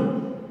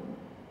alone.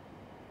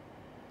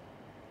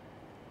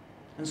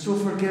 And so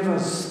forgive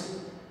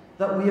us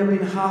that we have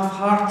been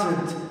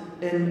half-hearted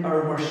in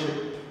our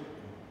worship.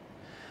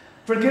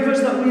 Forgive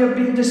us that we have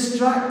been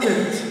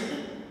distracted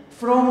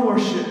from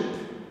worship.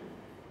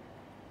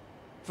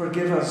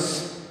 Forgive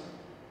us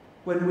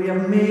when we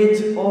have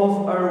made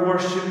of our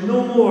worship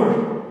no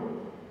more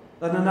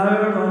than an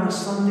hour on a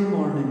Sunday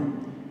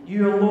morning.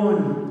 You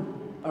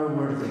alone are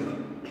worthy.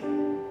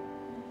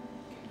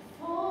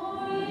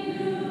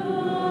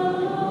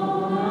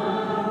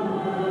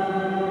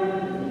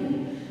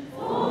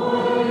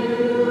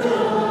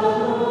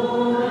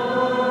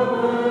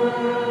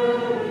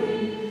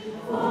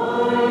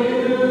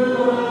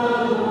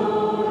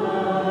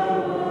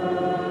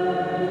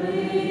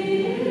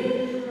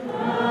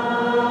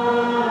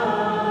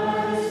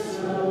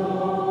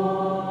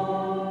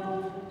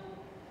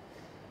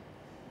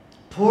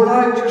 Pour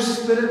out your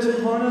Spirit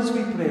upon us,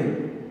 we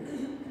pray,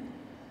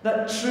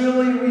 that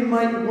truly we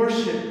might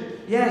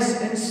worship,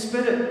 yes, in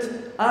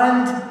spirit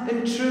and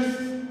in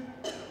truth.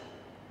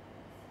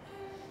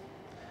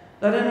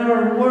 That in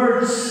our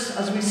words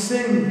as we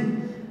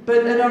sing,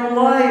 but in our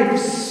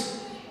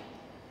lives,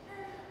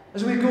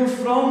 as we go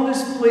from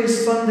this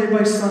place Sunday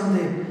by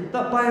Sunday,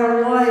 that by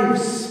our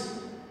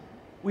lives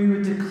we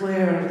would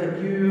declare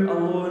that you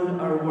alone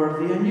are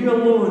worthy, and you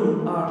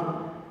alone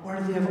are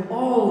worthy of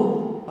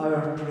all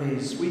our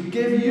praise. We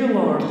give you,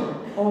 Lord,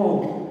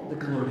 all the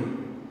glory.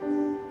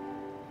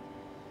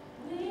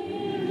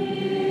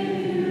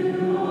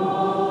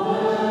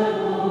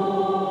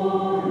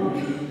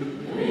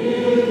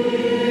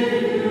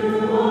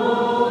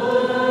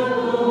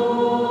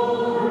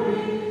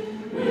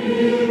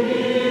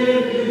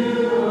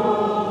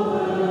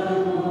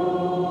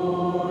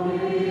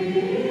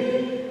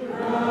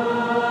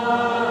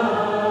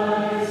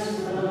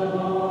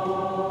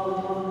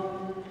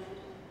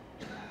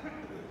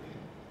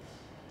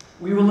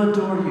 We will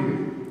adore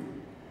you,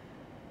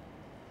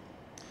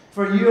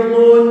 for you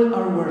alone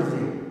are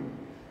worthy,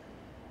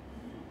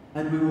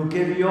 and we will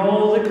give you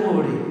all the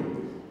glory.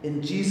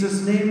 In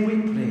Jesus' name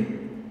we pray.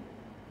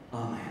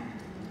 Amen.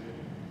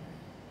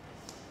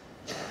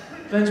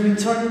 Friends, we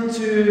turn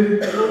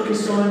to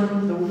focus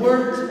on the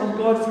Word of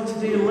God for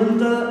today.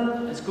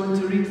 Linda is going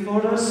to read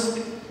for us.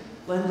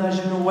 Linda, as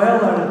you know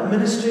well, our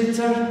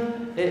administrator.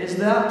 It is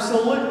the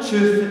absolute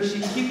truth that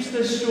she keeps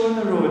this show on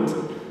the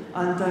road.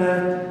 And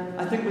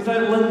I think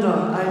without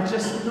Linda, I had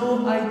just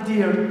no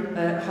idea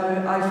how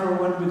I, for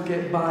one, would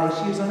get by.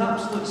 She is an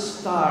absolute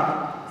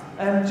star.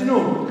 Do you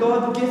know,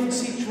 God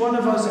gifts each one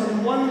of us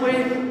in one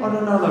way or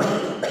another.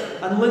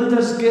 And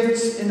Linda's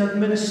gifts in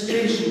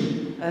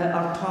administration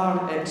are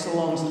par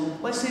excellence.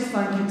 Let's say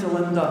thank you to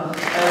Linda.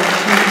 She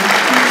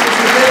keeps us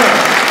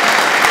together.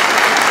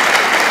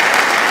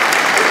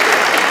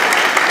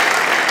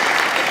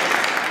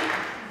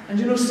 And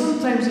you know,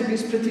 sometimes sometimes it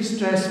gets pretty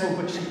stressful,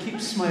 but she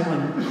keeps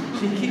smiling.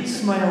 She keeps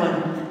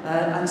smiling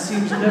and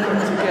seems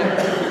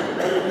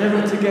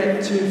never to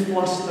get too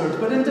flustered.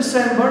 But in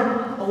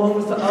December, along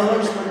with the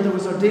others, Linda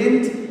was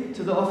ordained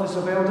to the office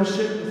of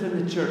eldership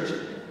within the church.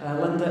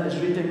 Linda is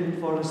reading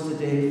for us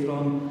today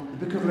from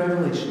the book of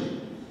Revelation.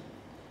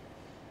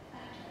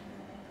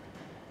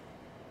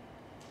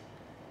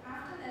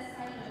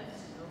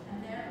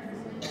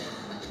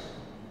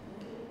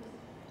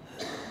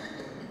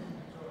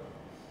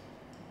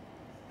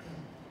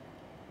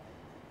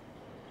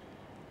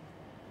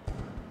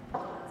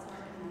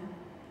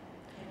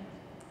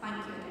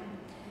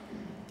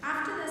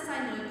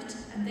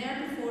 And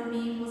there before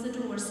me was a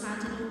door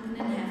standing open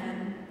in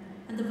heaven.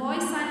 And the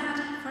voice I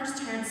had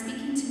first heard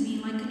speaking to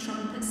me like a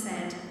trumpet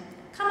said,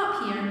 "Come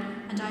up here,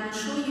 and I will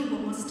show you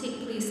what must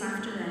take place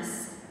after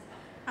this."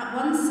 At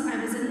once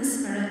I was in the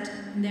Spirit,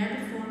 and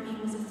there before me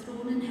was a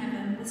throne in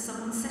heaven with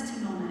someone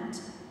sitting on it.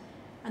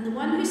 And the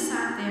one who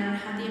sat there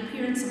had the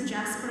appearance of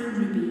jasper and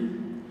ruby,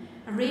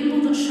 a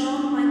rainbow that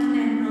shone like an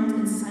emerald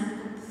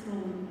encircled the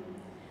throne.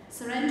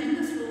 Surrounding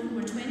the throne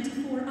were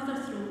 24 other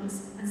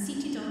thrones, and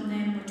seated on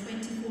them were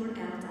 24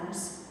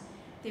 elders.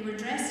 They were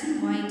dressed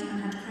in white and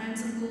had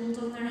crowns of gold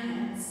on their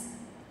heads.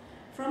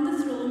 From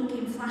the throne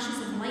came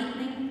flashes of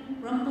lightning,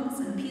 rumbles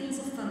and peals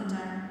of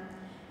thunder.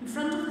 In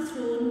front of the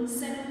throne,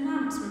 7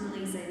 lamps were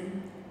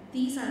blazing.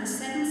 These are the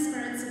 7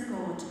 spirits of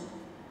God.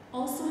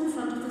 Also in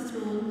front of the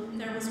throne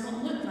there was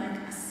what looked like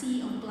a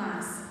sea of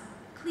glass,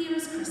 clear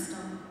as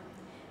crystal.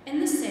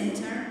 In the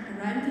centre,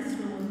 around the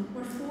throne,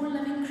 were 4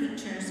 living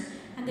creatures,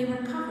 and they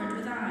were covered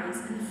with eyes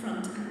in the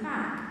front and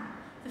back.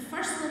 The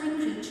first living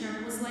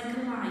creature was like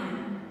a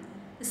lion.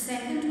 The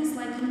second was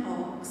like an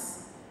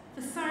ox.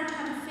 The third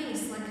had a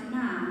face like a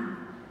man,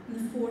 and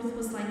the fourth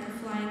was like a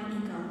flying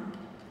eagle.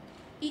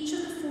 Each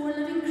of the 4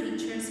 living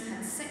creatures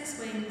had 6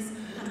 wings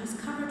and was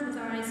covered with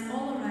eyes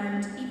all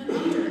around, even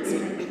under its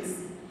wings.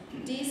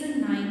 Days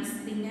and nights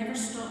they never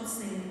stopped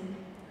saying,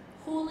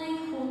 "Holy,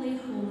 holy,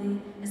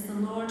 holy is the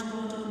Lord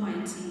God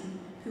Almighty,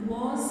 who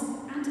was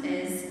and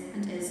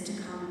is to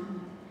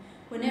come."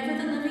 Whenever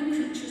the living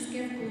creatures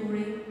give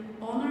glory,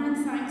 honour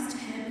and thanks to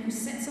him who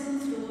sits on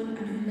the throne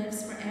and who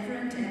lives forever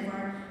and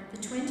ever, the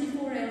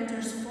 24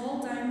 elders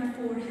fall down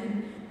before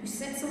him who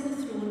sits on the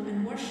throne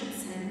and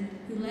worships him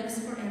who lives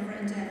forever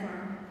and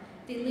ever.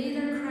 They lay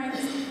their crowns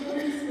before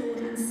the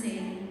throne and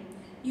say,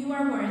 "You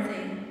are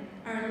worthy,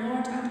 our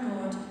Lord and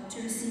God,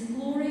 to receive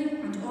glory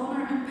and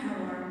honour and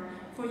power,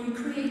 for you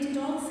created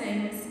all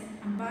things,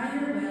 and by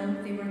your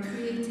will they were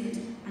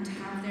created and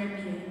have their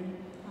being."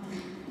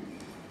 Amen.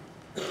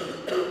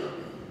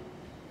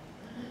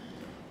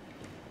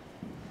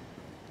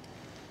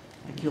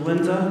 Thank you,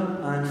 Linda,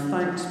 and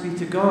thanks be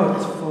to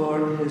God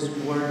for his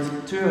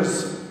word to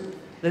us.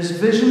 This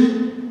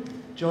vision,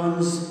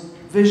 John's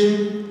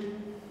vision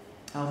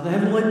of the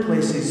heavenly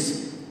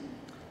places,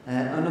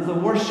 and of the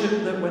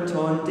worship that went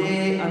on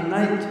day and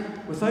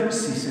night without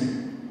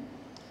ceasing.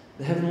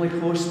 The heavenly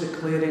host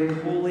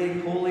declaring,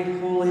 "Holy, holy,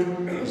 holy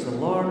is the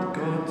Lord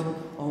God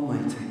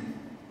Almighty."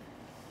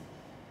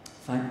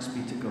 Thanks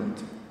be to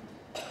God.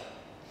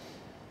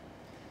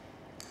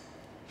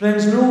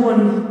 Friends, no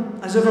one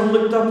has ever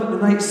looked up at the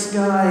night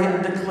sky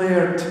and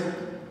declared,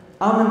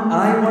 "Aren't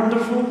I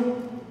wonderful?"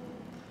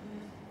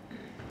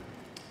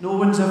 No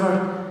one's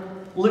ever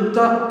looked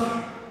up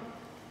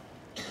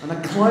on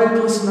a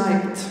cloudless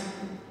night,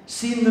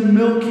 seen the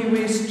Milky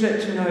Way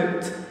stretching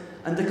out,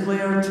 and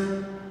declared,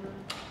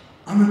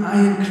 "Aren't I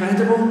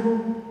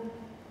incredible?"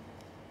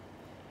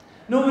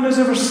 No one has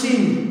ever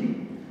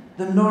seen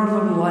the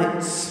northern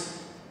lights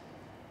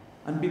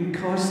and been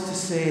caused to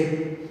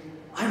say,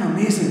 "I'm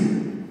amazing."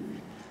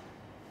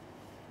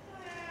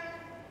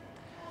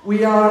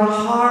 We are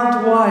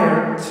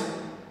hardwired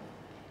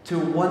to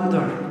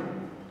wonder,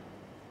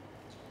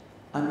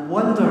 and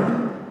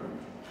wonder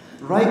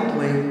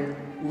rightly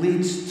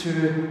leads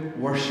to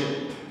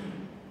worship.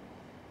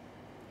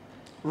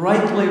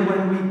 Rightly,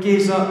 when we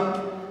gaze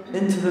up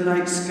into the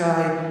night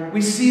sky,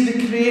 we see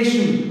the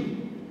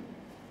creation,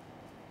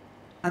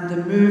 and the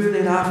move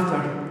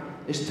thereafter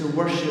is to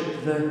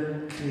worship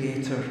the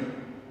Creator.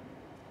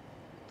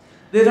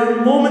 There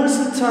are moments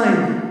in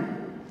time,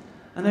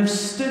 and I've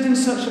stood in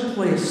such a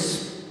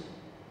place,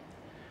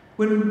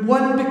 when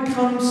one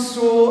becomes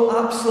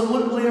so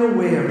absolutely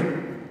aware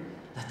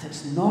that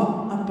it's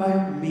not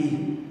about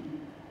me,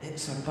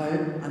 it's about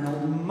an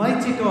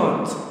almighty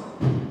God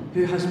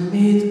who has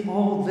made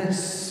all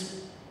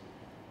this.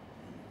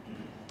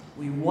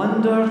 We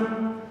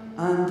wonder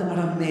and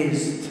are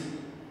amazed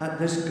at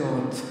this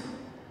God.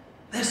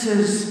 This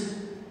is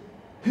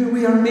who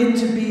we are made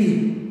to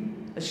be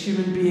as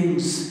human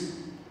beings.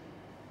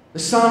 The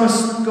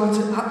psalmist got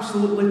it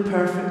absolutely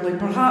perfectly.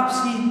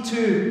 Perhaps he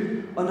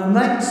too, on a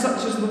night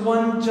such as the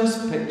one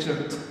just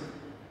pictured,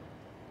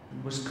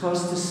 and was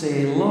caused to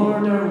say,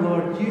 "Lord, our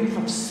Lord, you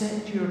have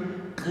set your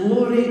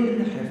glory in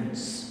the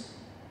heavens."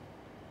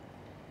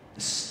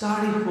 The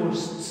starry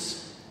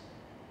hosts.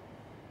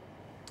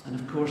 And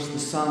of course the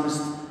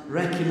psalmist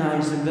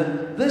recognizing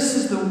that this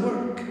is the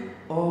work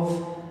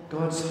of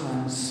God's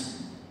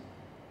hands.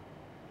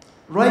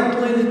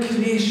 Rightly, the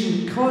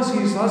creation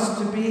causes us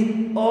to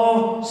be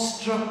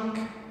awestruck.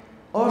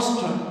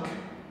 Awestruck.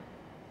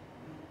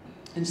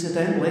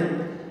 Incidentally,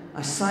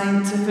 a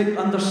scientific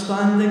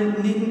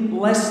understanding needn't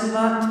lessen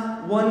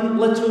that one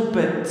little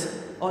bit.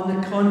 On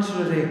the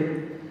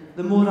contrary,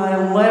 the more I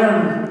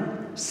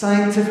learn,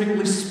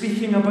 scientifically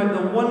speaking, about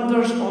the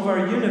wonders of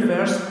our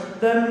universe,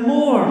 the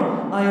more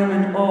I am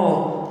in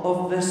awe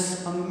of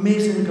this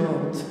amazing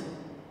God.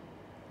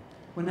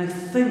 When I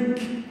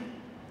think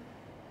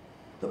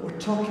that we're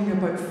talking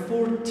about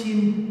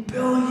 14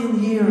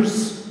 billion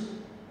years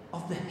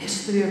of the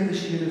history of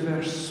this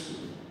universe,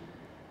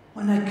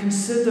 when I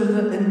consider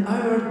that in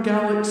our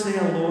galaxy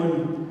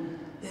alone,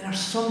 there are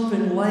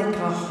something like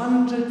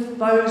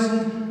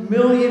 100,000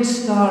 million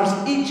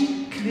stars,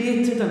 each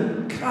created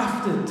and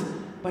crafted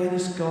by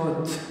this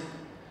God,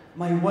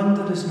 my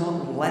wonder is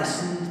not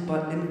lessened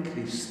but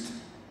increased.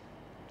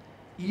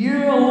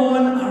 You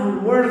alone are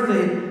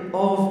worthy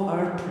of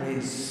our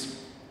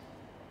praise.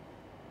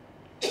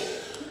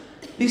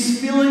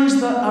 These feelings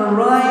that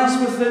arise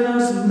within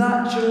us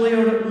naturally,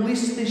 or at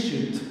least they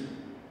should,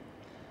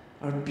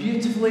 are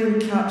beautifully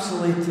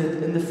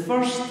encapsulated in the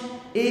first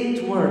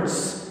 8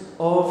 words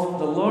of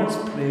the Lord's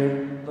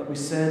Prayer that we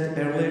said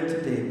earlier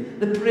today.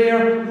 The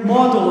prayer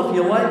model, if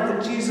you like,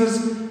 that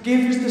Jesus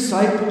gave his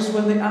disciples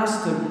when they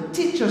asked him,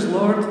 "Teach us,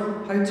 Lord,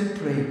 how to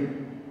pray."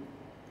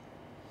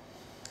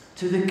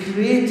 To the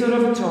Creator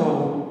of it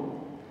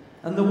all,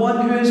 and the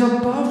one who is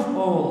above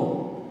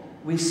all,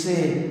 we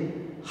say,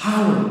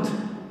 "Hallowed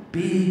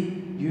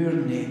be your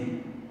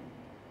name."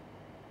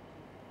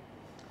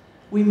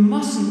 We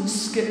mustn't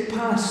skip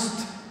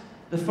past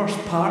the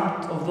first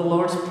part of the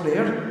Lord's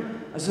Prayer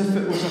as if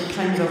it was a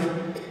kind of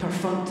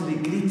perfunctory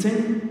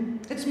greeting.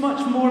 It's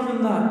much more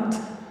than that.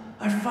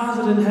 Our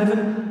Father in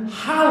heaven,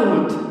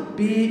 hallowed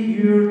be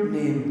your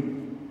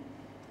name.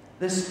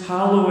 This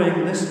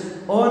hallowing, this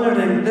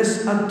honouring,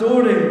 this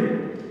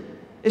adoring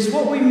is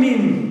what we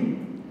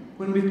mean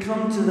when we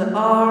come to the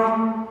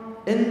R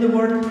in the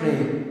word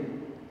pray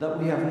that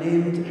we have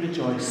named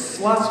rejoice.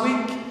 Last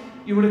week,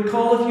 you will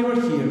recall if you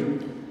were here,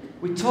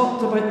 we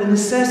talked about the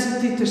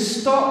necessity to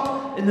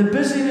stop in the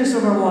busyness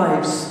of our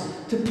lives,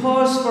 to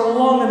pause for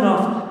long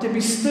enough, to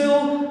be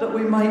still that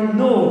we might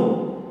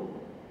know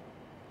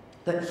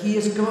that He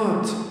is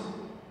God.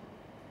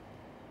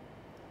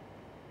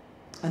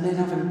 And then,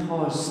 having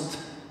paused,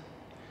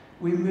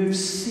 we move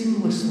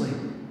seamlessly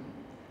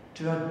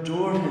to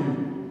adore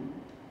Him,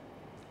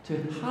 to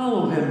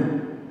hallow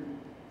Him,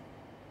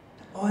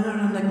 to honour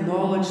and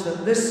acknowledge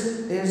that this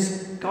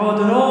is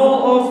God in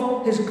all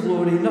of His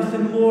glory,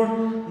 nothing more,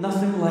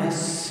 nothing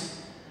less.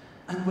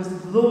 And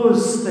with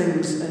those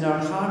things in our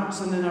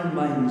hearts and in our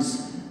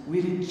minds,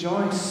 we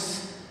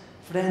rejoice.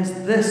 Friends,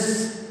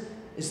 this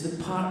is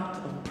the part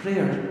of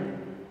prayer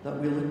that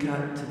we look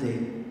at today.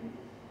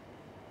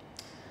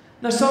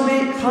 Now, some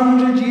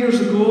 800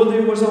 years ago,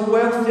 there was a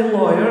wealthy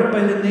lawyer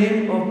by the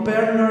name of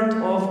Bernard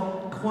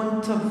of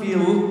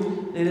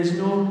Quantaville. There is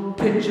no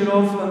picture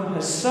of him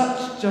as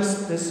such,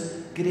 just this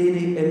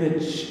grainy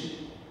image.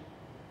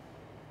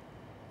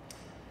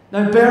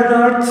 Now,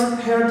 Bernard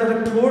heard a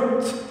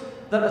report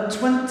that a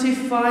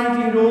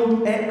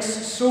 25-year-old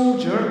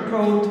ex-soldier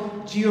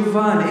called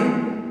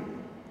Giovanni,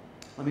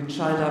 let me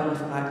try that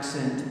with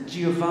accent,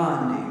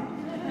 Giovanni.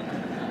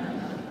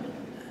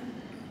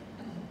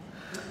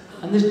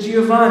 And this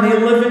Giovanni,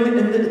 living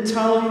in the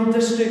Italian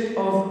district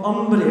of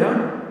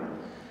Umbria,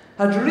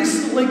 had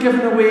recently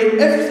given away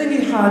everything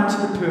he had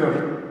to the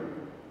poor.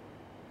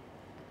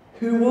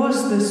 Who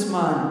was this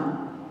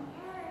man?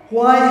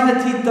 Why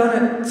had he done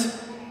it?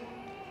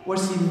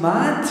 Was he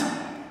mad?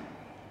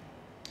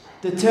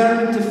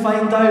 Determined to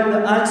find out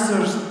the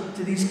answers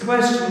to these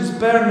questions,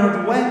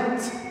 Bernard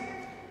went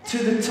to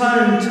the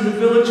town, to the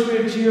village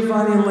where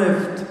Giovanni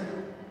lived.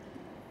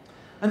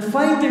 And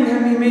finding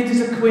him, he made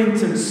his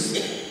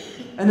acquaintance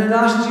and then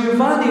asked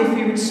Giovanni if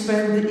he would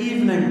spend the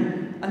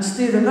evening and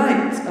stay the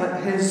night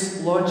at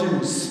his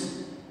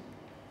lodgings.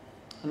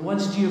 And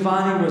once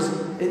Giovanni was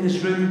in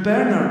his room,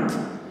 Bernard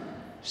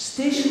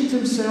stationed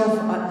himself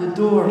at the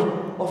door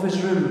of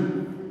his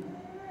room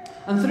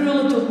and through a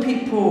little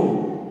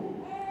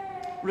peephole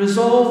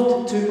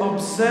resolved to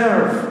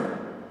observe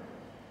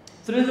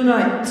through the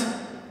night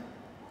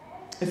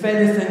if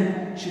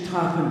anything should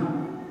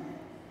happen.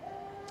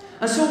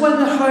 And so when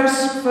the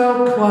house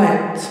fell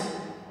quiet,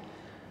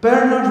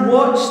 Bernard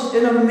watched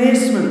in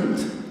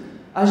amazement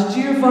as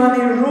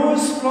Giovanni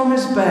rose from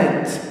his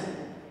bed,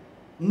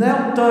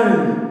 knelt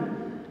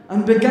down,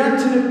 and began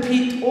to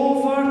repeat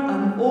over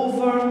and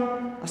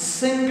over a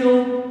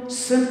single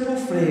simple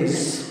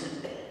phrase: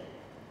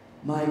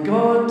 "My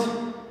God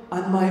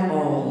and my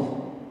all.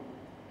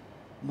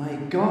 My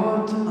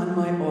God and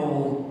my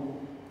all."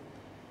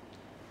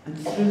 And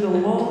through the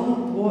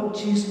long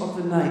watches of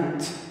the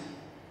night,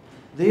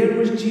 there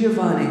was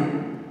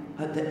Giovanni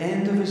at the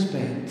end of his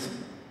bed,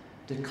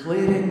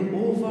 declaring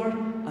over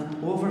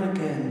and over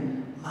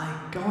again, "My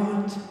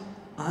God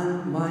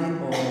and my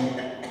all."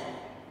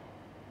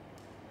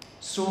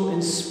 So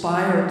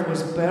inspired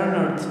was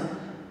Bernard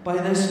by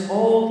this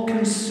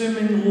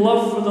all-consuming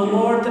love for the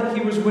Lord that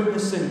he was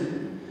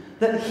witnessing,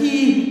 that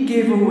he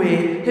gave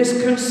away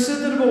his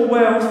considerable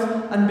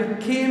wealth and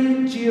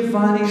became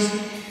Giovanni's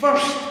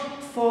first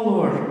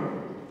follower.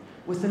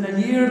 Within a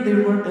year,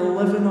 there were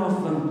 11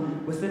 of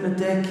them. Within a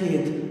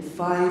decade,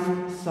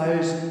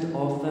 5,000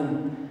 of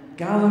them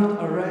gathered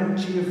around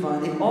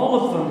Giovanni,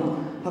 all of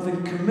them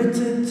having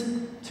committed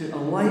to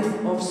a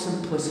life of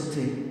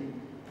simplicity.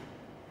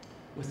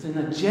 Within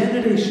a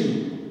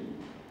generation,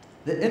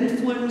 the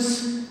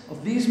influence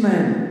of these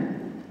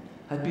men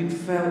had been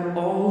felt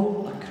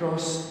all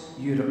across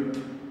Europe.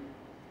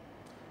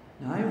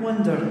 Now, I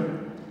wonder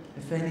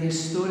if any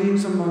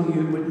historians among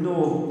you would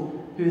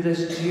know who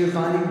this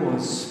Giovanni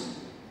was.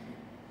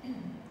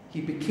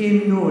 He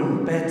became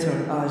known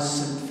better as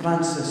St.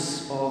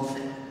 Francis of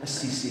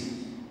Assisi.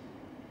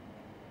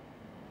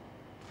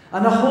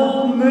 And a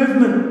whole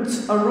movement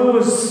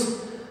arose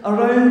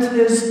around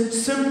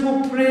his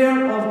simple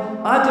prayer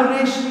of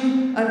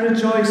adoration and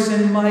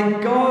rejoicing, "My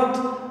God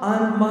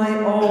and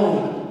my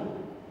all."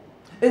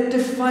 It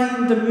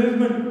defined the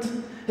movement.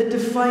 It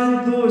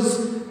defined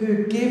those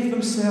who gave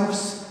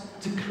themselves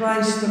to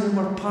Christ and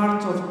who were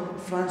part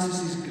of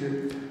Francis's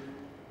group.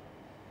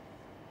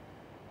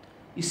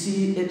 You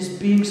see, it's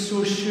being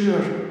so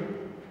sure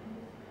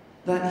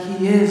that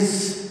he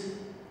is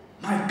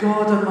my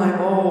God and my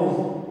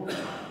all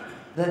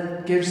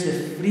that gives the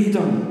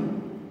freedom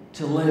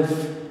to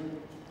live.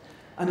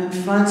 And in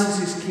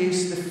Francis's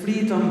case, the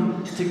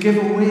freedom to give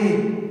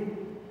away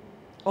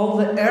all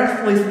the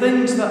earthly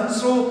things that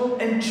so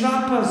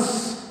entrap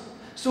us,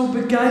 so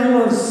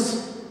beguile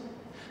us,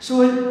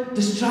 so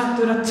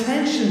distract our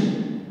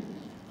attention.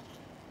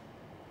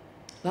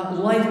 That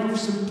life of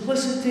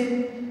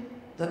simplicity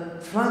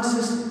that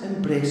Francis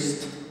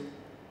embraced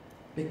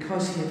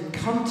because he had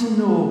come to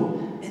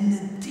know in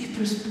the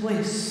deepest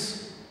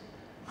place,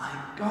 my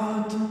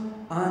God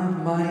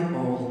and my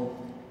all.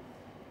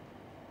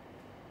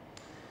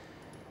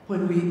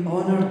 When we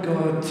honour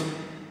God,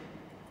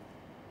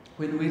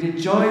 when we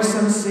rejoice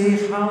and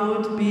say,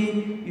 "Hallowed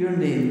be your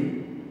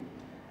name,"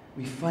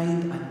 we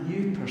find a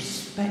new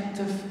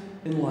perspective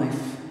in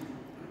life.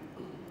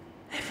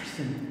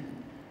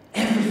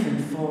 Everything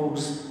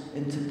falls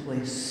into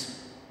place.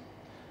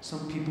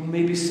 Some people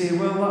maybe say,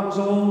 "Well, that was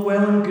all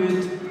well and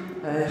good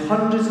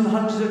hundreds and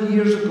hundreds of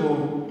years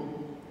ago."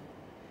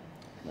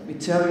 Let me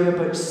tell you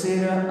about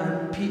Sarah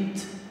and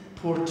Pete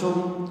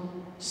Portal.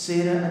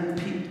 Sarah and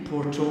Pete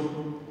Portal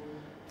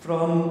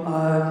from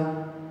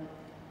a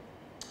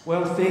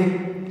wealthy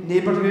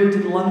neighbourhood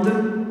in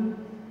London.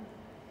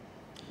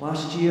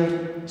 Last year,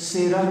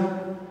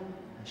 Sarah,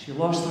 she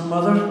lost her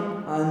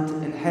mother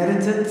and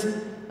inherited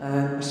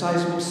a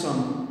sizable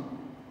sum.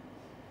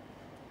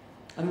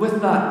 And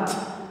with that,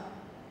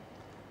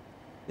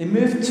 they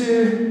moved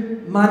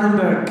to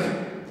Mannenberg,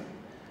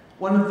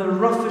 one of the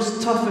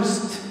roughest,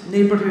 toughest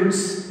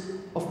neighbourhoods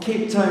of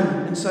Cape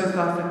Town in South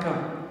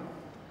Africa.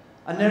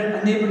 A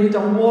neighbourhood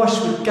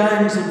awash with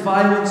gangs and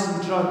violence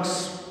and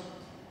drugs.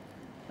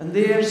 And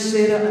there,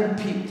 Sarah and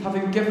Pete,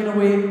 having given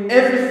away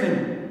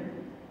everything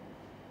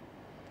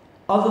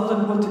other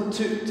than what it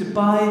took to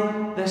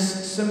buy this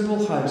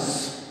simple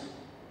house,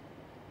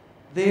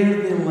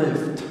 there they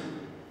lived.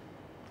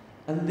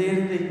 And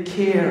there they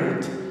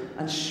cared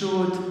and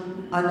showed,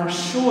 and are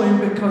showing,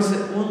 because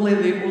they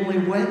only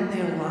went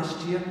there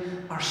last year,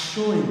 are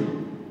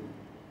showing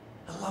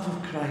the love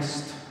of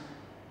Christ,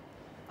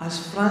 as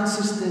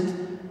Francis did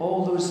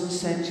all those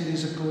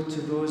centuries ago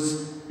to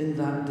those in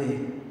that day.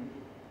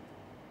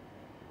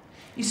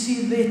 You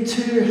see, they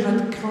too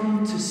had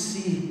come to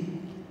see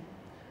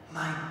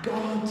my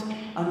God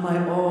and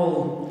my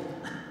all,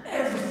 and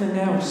everything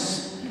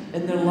else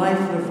in their life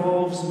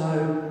revolves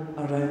now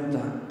around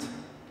that.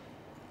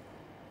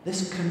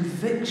 This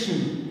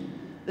conviction,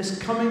 this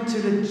coming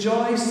to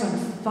rejoice and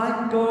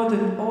thank God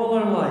in all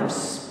our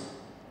lives,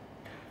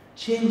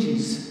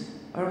 changes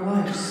our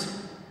lives.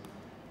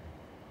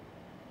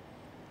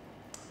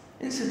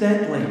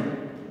 Incidentally,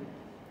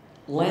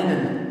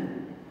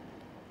 Lenin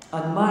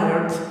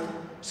admired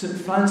St.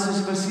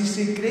 Francis of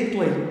Assisi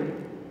greatly.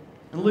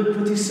 And look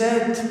what he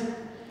said: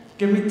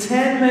 "Give me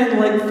 10 men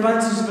like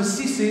Francis of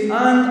Assisi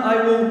and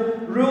I will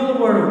rule the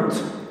world."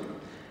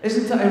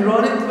 Isn't it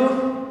ironic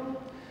though?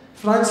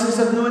 Francis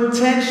had no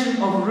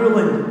intention of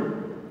ruling.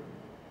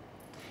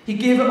 He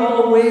gave it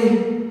all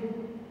away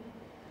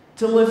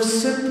to live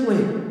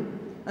simply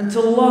and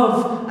to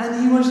love. And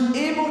he was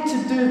able to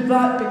do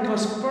that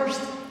because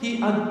first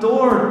he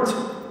adored.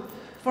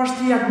 First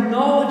he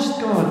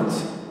acknowledged God.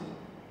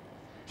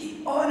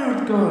 He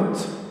honoured God.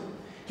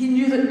 He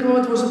knew that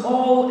God was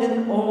all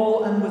in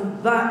all, and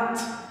with that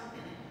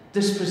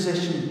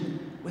disposition,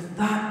 with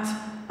that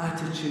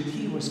attitude,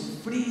 he was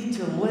free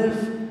to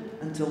live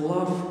and to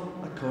love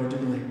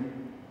accordingly.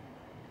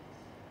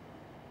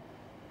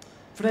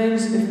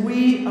 Friends, if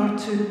we are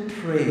to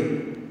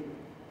pray,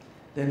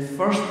 then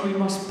first we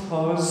must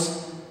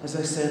pause, as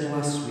I said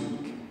last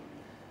week,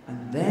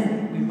 and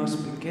then we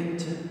must begin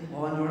to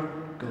honour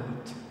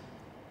God,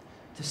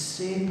 to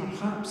say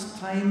perhaps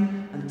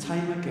time and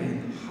time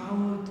again,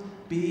 hallowed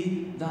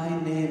be thy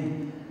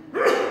name.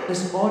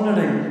 This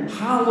honouring,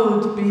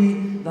 hallowed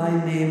be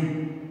thy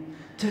name.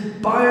 To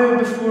bow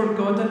before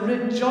God and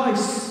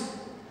rejoice,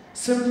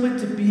 simply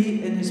to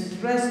be in his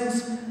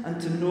presence and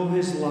to know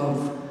his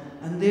love.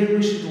 And there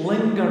we should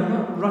linger,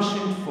 not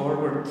rushing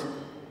forward.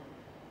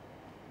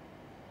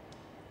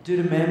 Do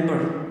you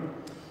remember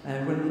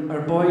when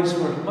our boys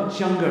were much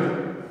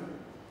younger?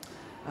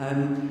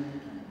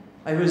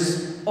 I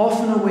was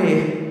often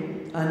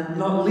away, and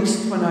not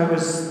least when I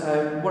was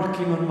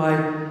working on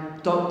my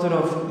Doctor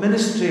of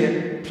Ministry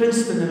at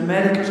Princeton in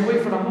America. I was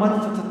away for a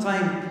month at a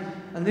time,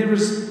 and there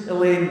was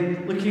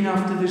Elaine looking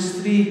after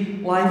those three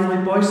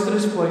lively,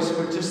 boisterous boys who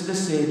were just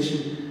this age.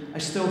 And I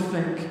still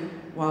think,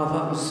 wow,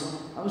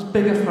 that was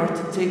big of her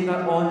to take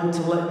that on and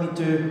to let me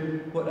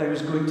do what I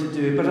was going to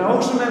do. But I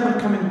also remember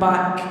coming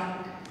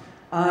back,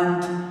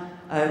 and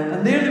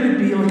there they would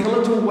be like a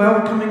little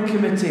welcoming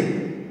committee.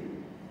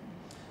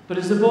 But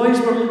as the boys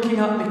were looking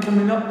at me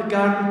coming up the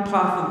garden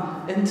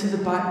path and into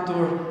the back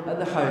door at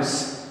the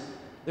house,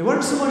 they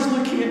weren't so much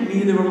looking at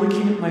me, they were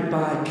looking at my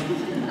bag.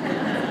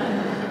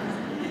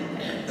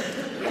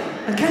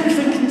 And kind of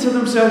thinking to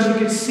themselves, you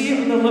could see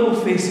it on their little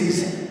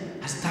faces,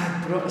 has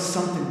Dad brought us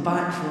something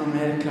back from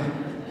America?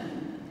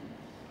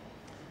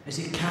 Is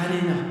he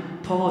carrying a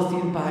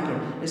polythene bag,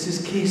 or is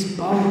his case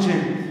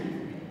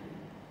bulging?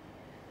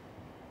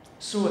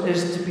 So it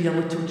is to be a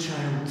little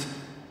child.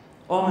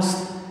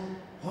 Almost,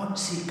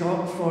 what's he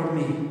got for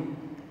me?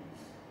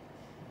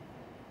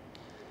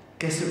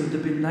 Guess it would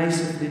have been nice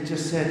if they'd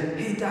just said,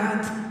 hey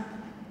Dad,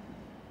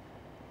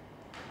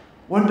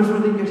 wonderful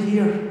that you're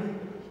here.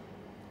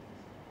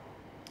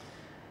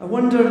 I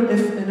wonder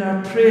if in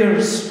our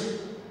prayers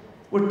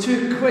we're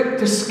too quick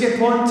to skip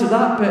on to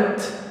that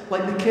bit,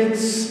 like the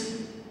kids.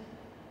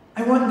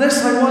 I want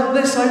this, I want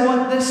this, I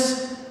want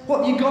this.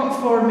 What you got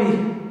for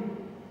me?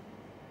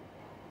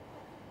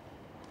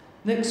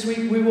 Next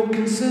week we will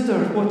consider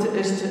what it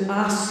is to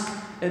ask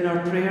in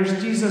our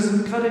prayers. Jesus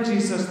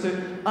encourages us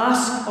to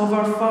ask of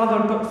our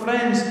Father, but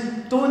friends,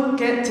 don't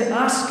get to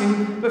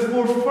asking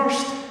before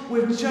first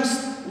we've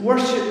just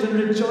worshipped and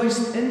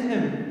rejoiced in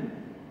him.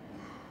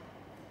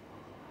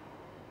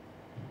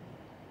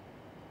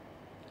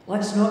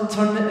 Let's not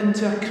turn it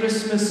into a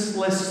Christmas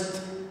list.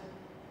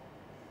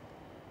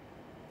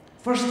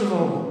 First of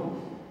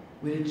all,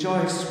 we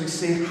rejoice, we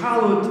say,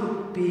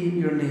 hallowed be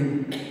your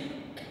name.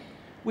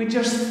 We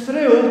just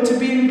thrill to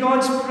be in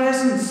God's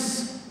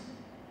presence.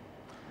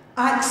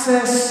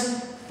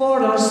 Access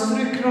for us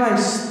through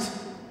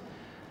Christ.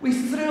 We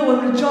thrill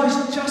and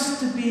rejoice just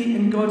to be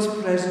in God's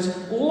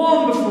presence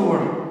long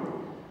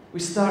before we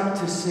start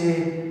to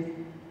say,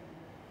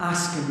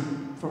 ask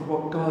him for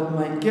what God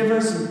might give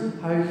us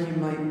and how he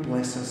might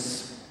bless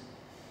us.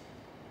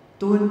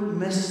 Don't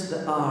miss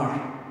the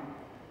R.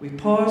 We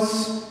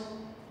pause,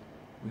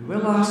 we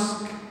will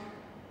ask,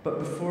 but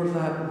before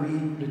that we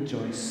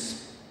rejoice.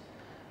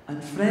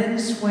 And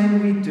friends,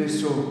 when we do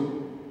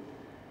so,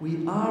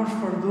 we are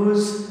for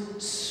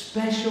those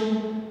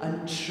special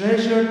and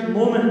treasured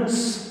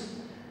moments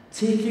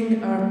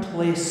taking our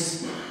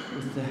place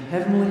with the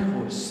heavenly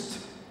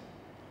host.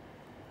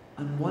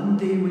 And one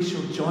day we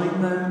shall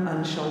join them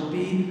and shall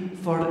be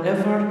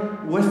forever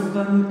with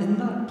them in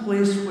that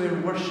place where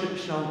worship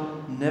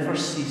shall never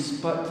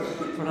cease. But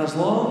for as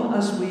long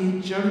as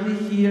we journey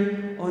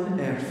here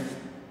on earth,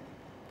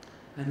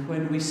 and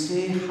when we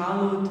say,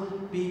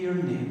 hallowed be your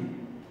name,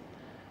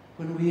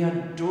 when we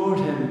adore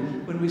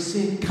him, when we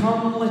say,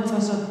 come, let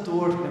us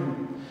adore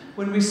him,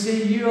 when we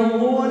say, you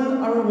alone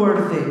are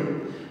worthy,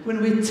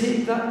 when we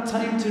take that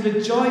time to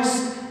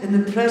rejoice in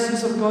the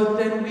presence of God,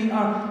 then we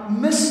are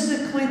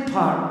mystically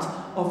part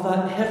of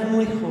that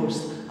heavenly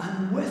host.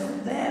 And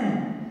with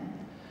them,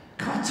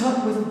 caught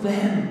up with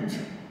them,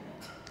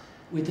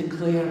 we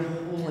declare,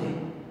 holy,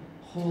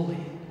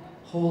 holy,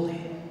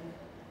 holy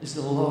is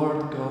the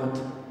Lord God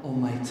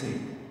Almighty.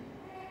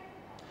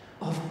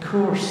 Of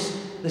course,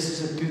 this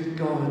is a good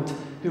God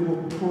who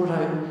will pour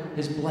out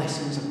his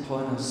blessings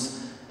upon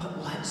us.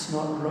 But let's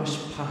not rush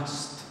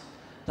past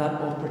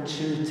that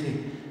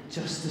opportunity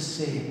just to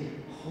say,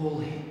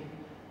 holy,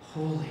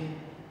 holy,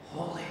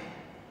 holy,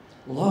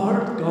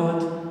 Lord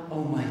God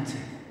Almighty.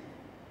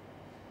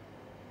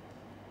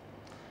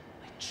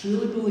 I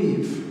truly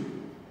believe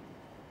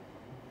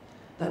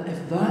that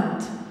if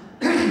that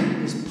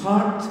is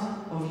part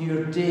of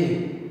your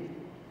day,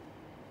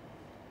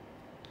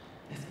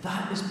 if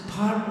that is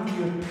part of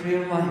your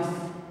prayer life,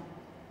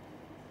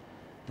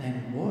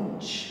 then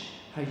watch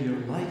how your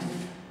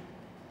life,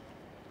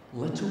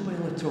 little by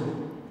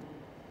little,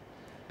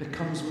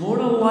 becomes more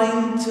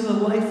aligned to the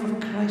life of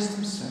Christ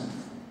himself.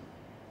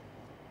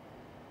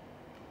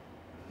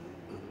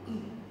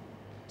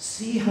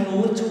 See how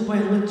little by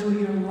little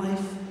your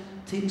life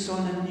takes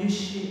on a new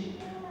shape.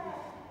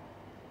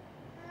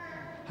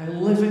 How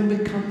living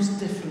becomes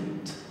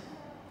different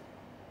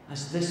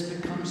as this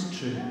becomes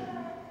true.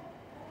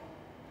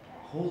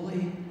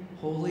 Holy,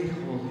 holy,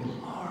 holy,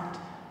 Lord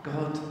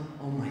God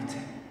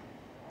Almighty.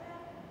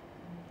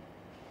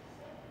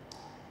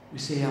 We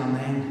say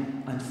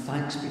amen and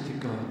thanks be to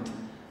God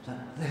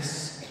that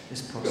this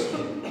is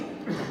possible.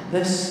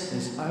 This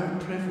is our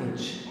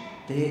privilege,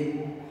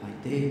 day by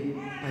day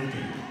by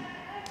day.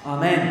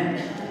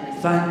 Amen.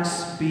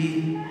 Thanks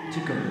be to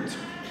God.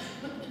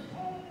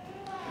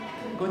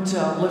 I'm going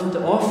to uplift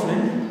the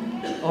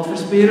offering.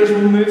 Office bearers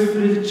will move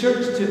through the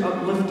church to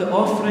uplift the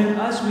offering.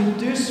 As we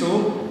do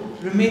so,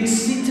 remain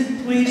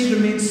seated, please.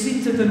 Remain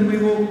seated, and we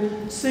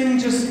will sing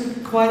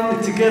just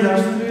quietly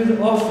together through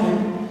the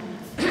offering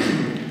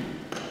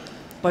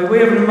by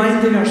way of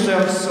reminding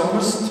ourselves,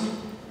 psalmist,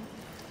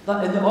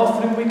 that in the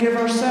offering we give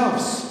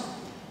ourselves,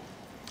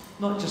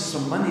 not just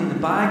some money in the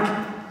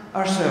bag,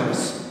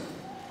 ourselves.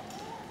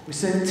 We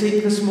said,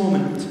 take this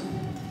moment,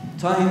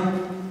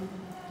 time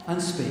and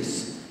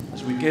space,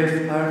 as we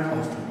give our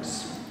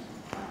offerings.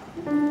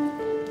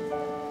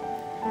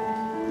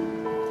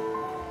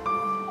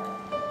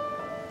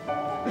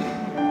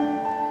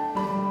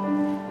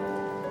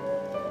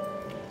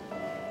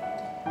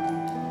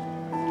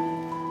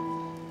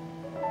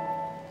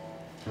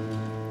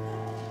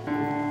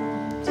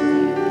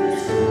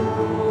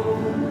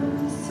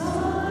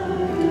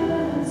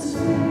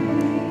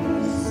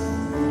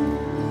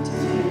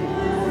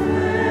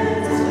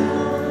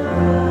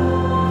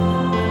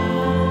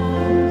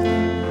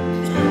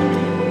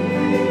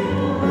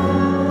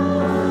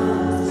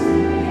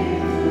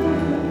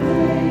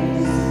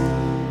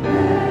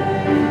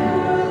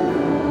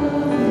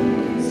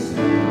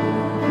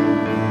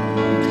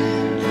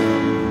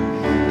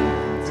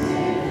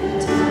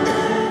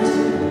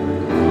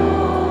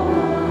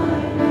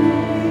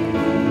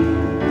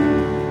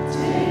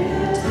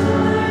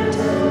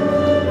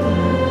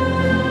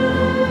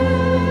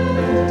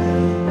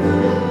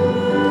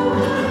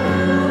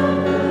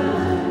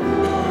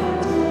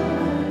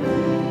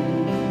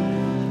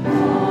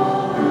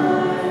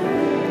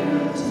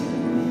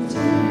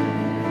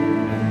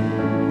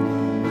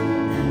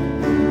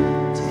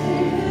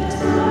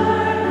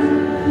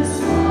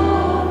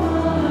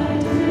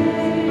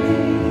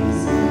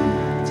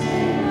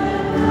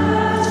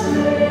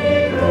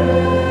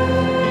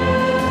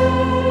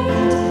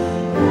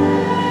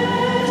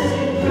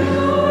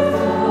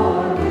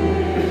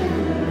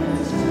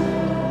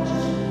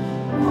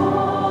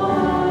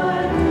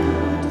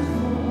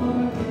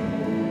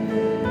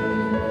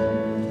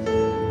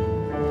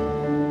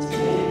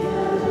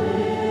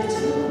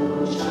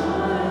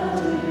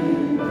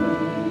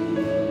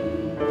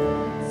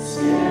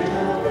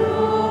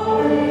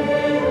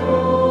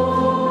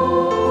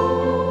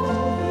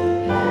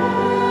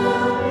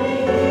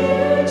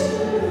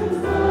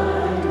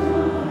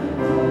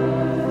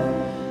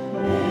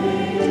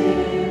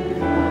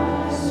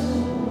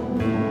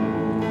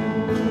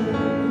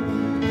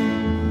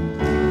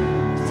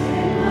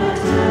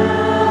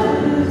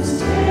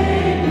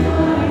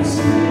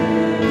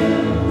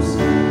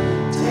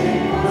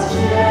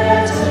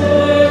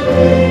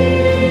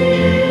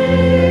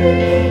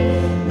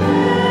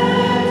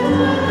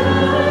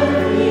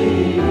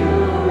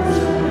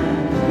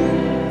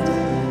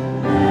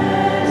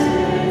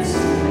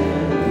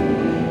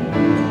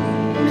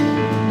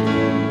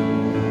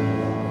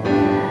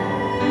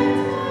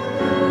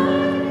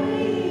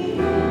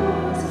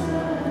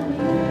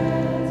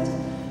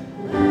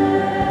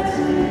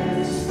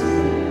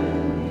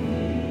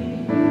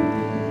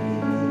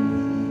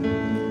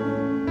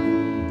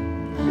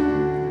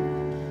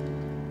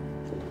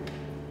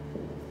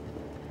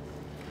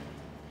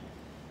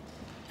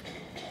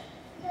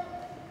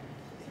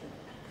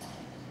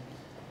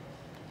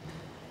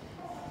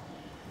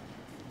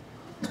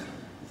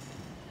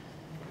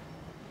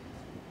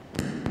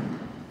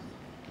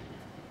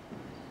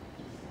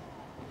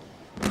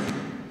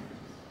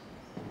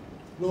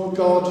 Lord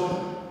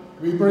God,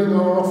 we bring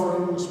our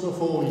offerings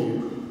before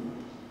you,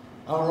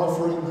 our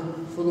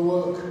offering for the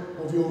work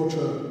of your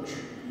church,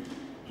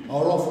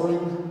 our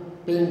offering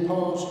being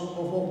part of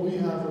what we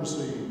have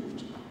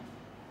received,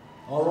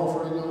 our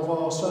offering of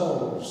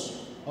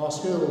ourselves, our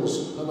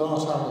skills and our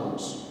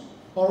talents,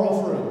 our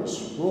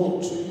offerings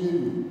brought to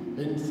you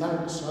in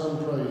thanks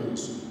and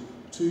praise,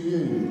 to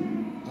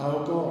you,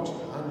 our God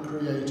and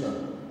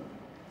Creator.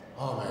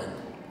 Amen.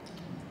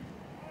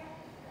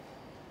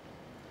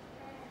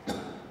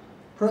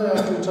 Prayer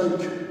can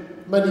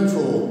take many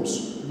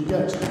forms. You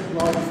get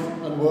life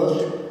and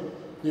work.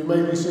 You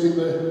may be seeing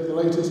the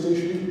latest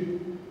issue.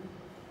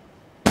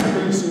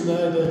 The piece in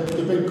there,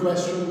 the big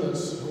question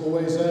that's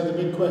always there,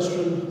 the big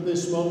question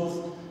this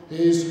month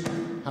is,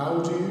 how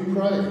do you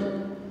pray?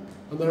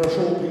 And there are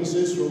short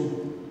pieces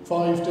from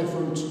 5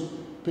 different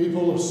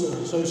people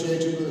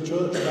associated with the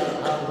church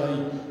about how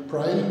they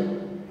pray,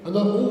 and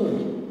they're all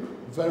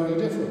very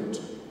different.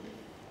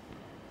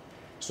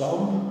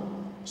 Some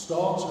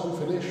start and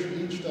finish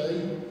each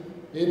day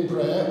in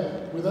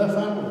prayer with their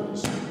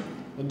families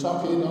and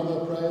tuck in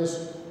other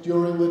prayers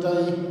during the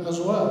day as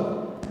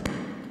well.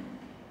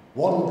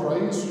 One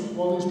prays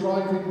while he's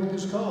driving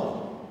his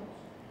car,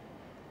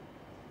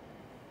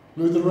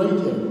 with the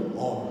radio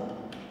on,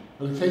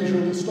 and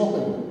occasionally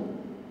stopping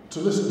to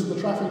listen to the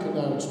traffic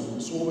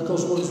announcements, or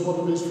because it was one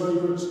of his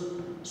favourite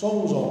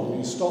songs on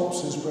and he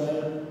stops his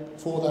prayer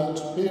for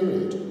that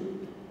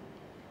period.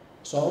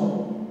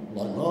 Some,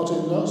 like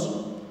Martin does,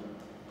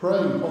 pray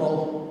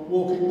while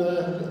walking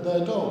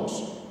their dogs.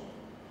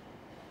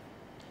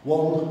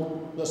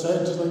 One that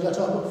said they get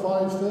up at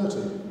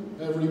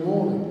 5:30 every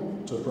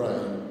morning to pray.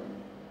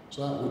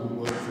 So that wouldn't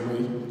work for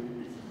me.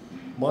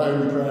 My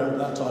only prayer at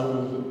that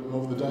time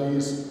of the day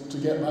is to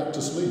get back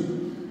to sleep.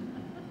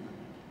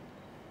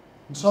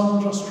 And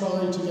some just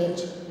try to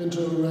get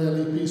into a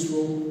really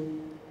peaceful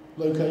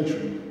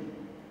location.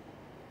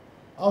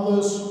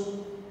 Others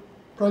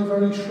pray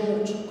very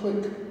short,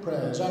 quick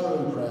prayers,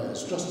 arrow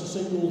prayers, just a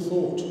single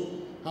thought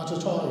at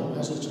a time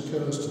as it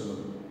occurs to them.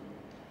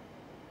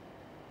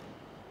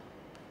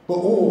 But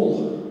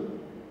all,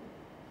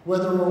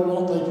 whether or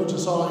not they put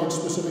aside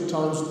specific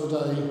times of the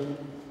day,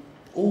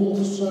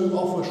 also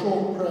offer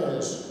short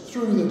prayers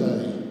through the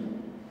day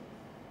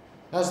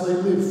as they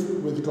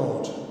live with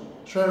God,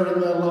 sharing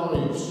their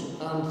lives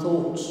and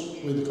thoughts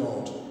with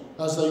God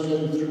as they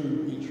go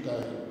through each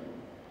day.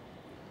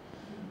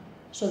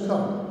 So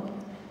come,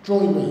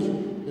 join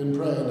me in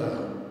prayer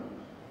now.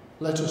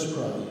 Let us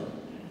pray.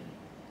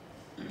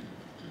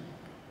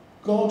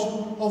 God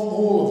of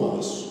all of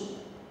us,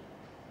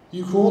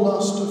 you call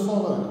us to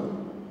follow,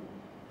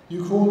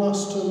 you call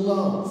us to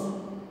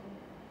love,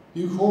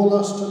 you call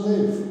us to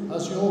live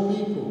as your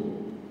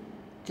people,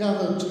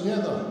 gathered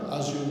together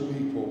as your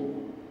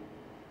people.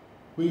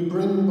 We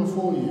bring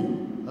before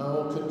you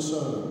our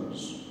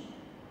concerns.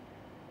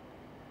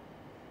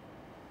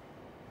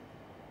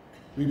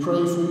 We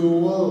pray for your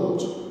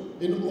world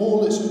in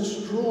all its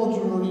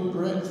extraordinary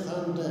breadth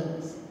and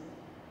depth,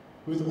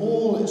 with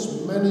all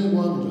its many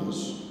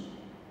wonders.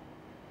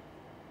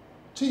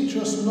 Teach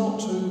us not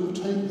to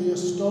take the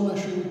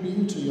astonishing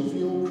beauty of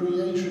your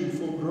creation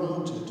for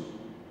granted.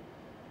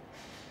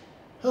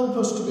 Help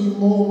us to be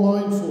more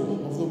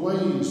mindful of the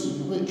ways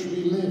in which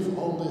we live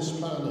on this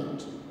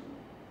planet.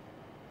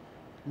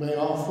 May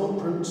our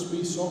footprints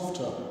be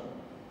softer,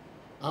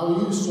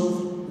 our use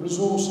of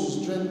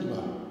resources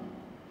gentler,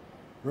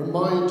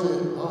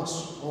 reminding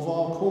us of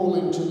our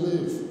calling to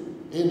live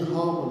in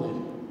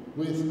harmony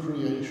with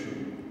creation.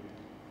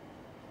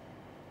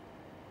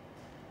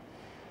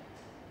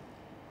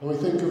 And we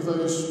think of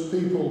those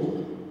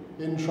people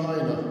in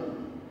China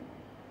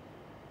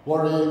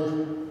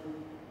worrying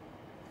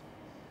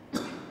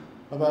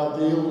about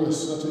the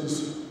illness that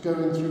is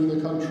going through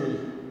the country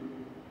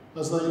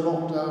as they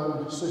lock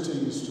down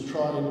cities to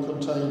try and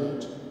contain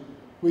it.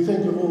 We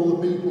think of all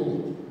the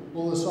people,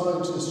 all the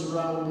scientists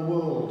around the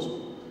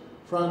world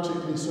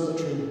frantically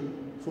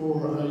searching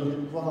for a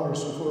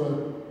virus or for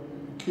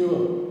a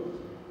cure,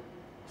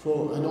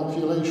 for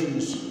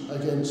inoculations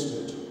against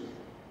it.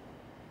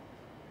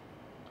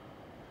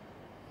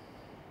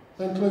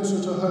 Then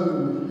closer to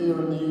home, here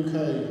in the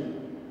UK,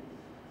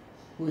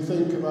 we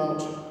think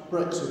about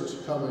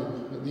Brexit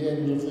coming at the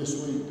end of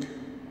this week,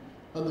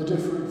 and the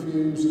different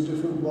views, the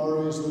different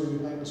worries,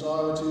 the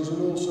anxieties,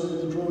 and also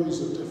the joys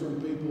that different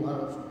people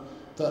have.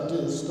 That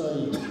this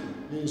day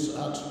is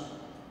after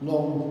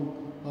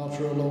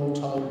a long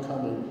time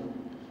coming.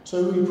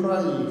 So we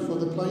pray for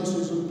the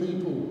places and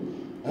people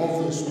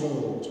of this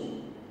world.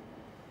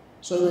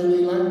 So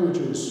many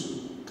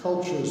languages,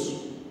 cultures,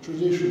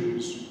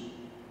 traditions,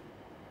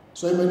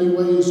 so many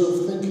ways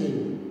of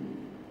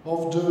thinking,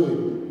 of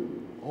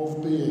doing,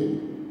 of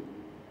being.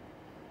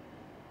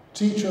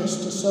 Teach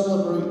us to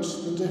celebrate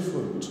the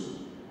different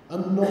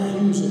and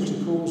not use it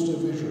to cause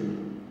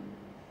division.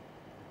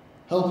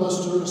 Help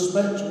us to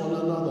respect one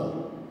another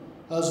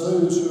as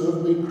those who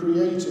have been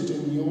created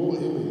in your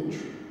image.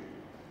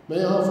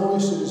 May our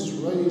voices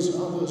raise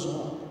others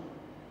up,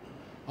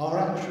 our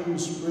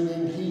actions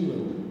bringing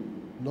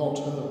healing, not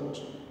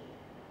hurt.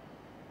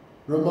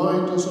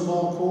 Remind us of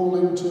our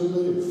calling to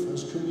live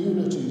as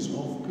communities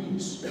of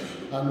peace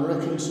and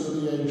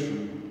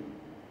reconciliation.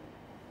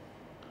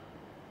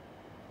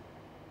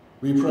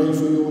 We pray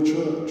for your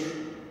church,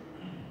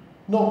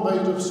 not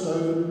made of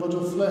stone, but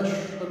of flesh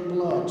and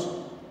blood,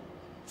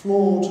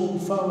 flawed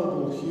and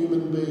fallible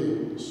human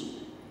beings.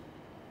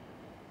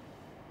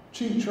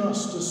 Teach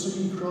us to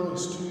see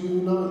Christ who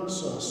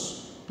unites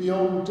us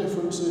beyond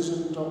differences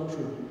in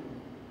doctrine.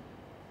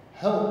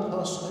 Help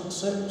us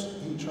accept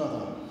each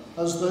other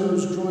as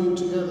those joined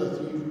together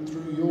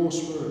through your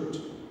Spirit.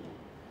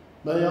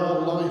 May our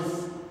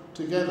life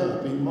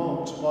together be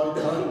marked by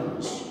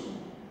kindness,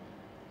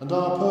 and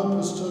our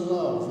purpose to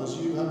love as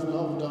you have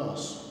loved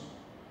us.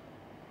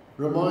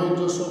 Remind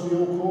us of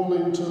your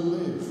calling to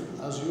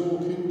live as your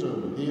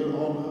kingdom here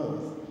on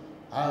earth,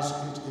 as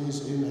it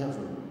is in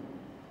heaven.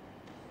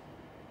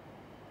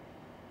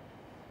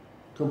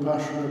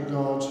 Compassionate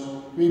God,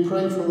 we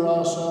pray for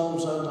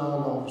ourselves and our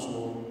loved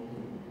ones.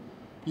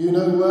 You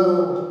know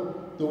well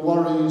the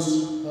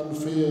worries and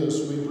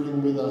fears we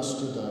bring with us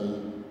today,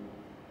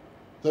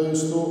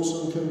 those thoughts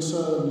and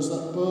concerns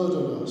that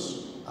burden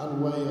us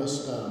and weigh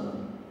us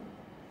down.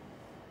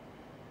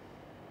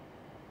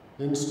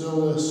 In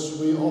stillness,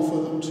 we offer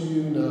them to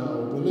you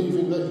now,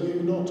 believing that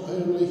you not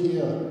only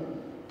hear,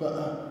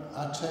 but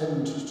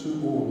attend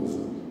to all of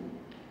them.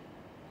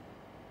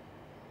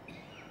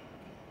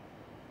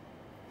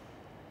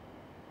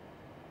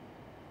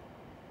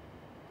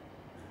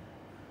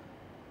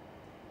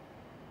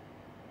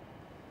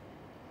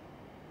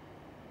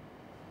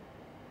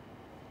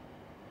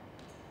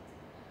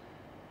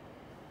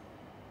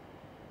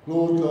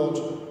 Lord God,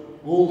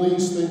 all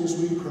these things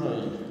we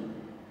pray,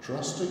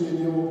 trusting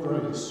in your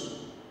grace,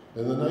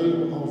 in the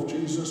name of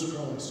Jesus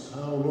Christ,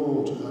 our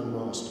Lord and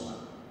Master.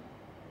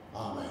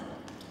 Amen.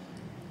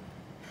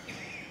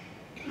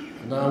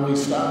 And now we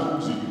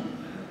stand,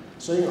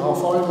 sing our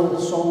final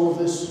song of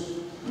this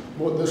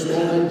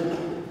morning.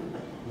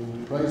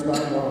 And praise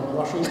band are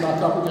rushing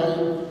back up again,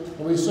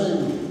 and we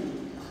sing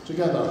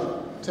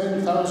together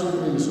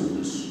 10,000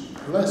 Reasons.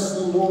 Bless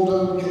the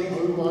Lord,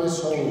 O my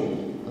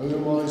soul,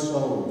 O my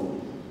soul.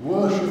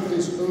 Worship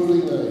his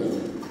holy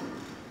name.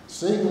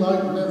 Sing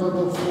like never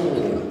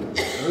before,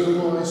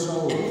 O my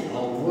soul,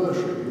 I'll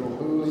worship your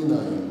holy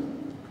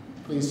name.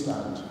 Please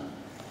stand.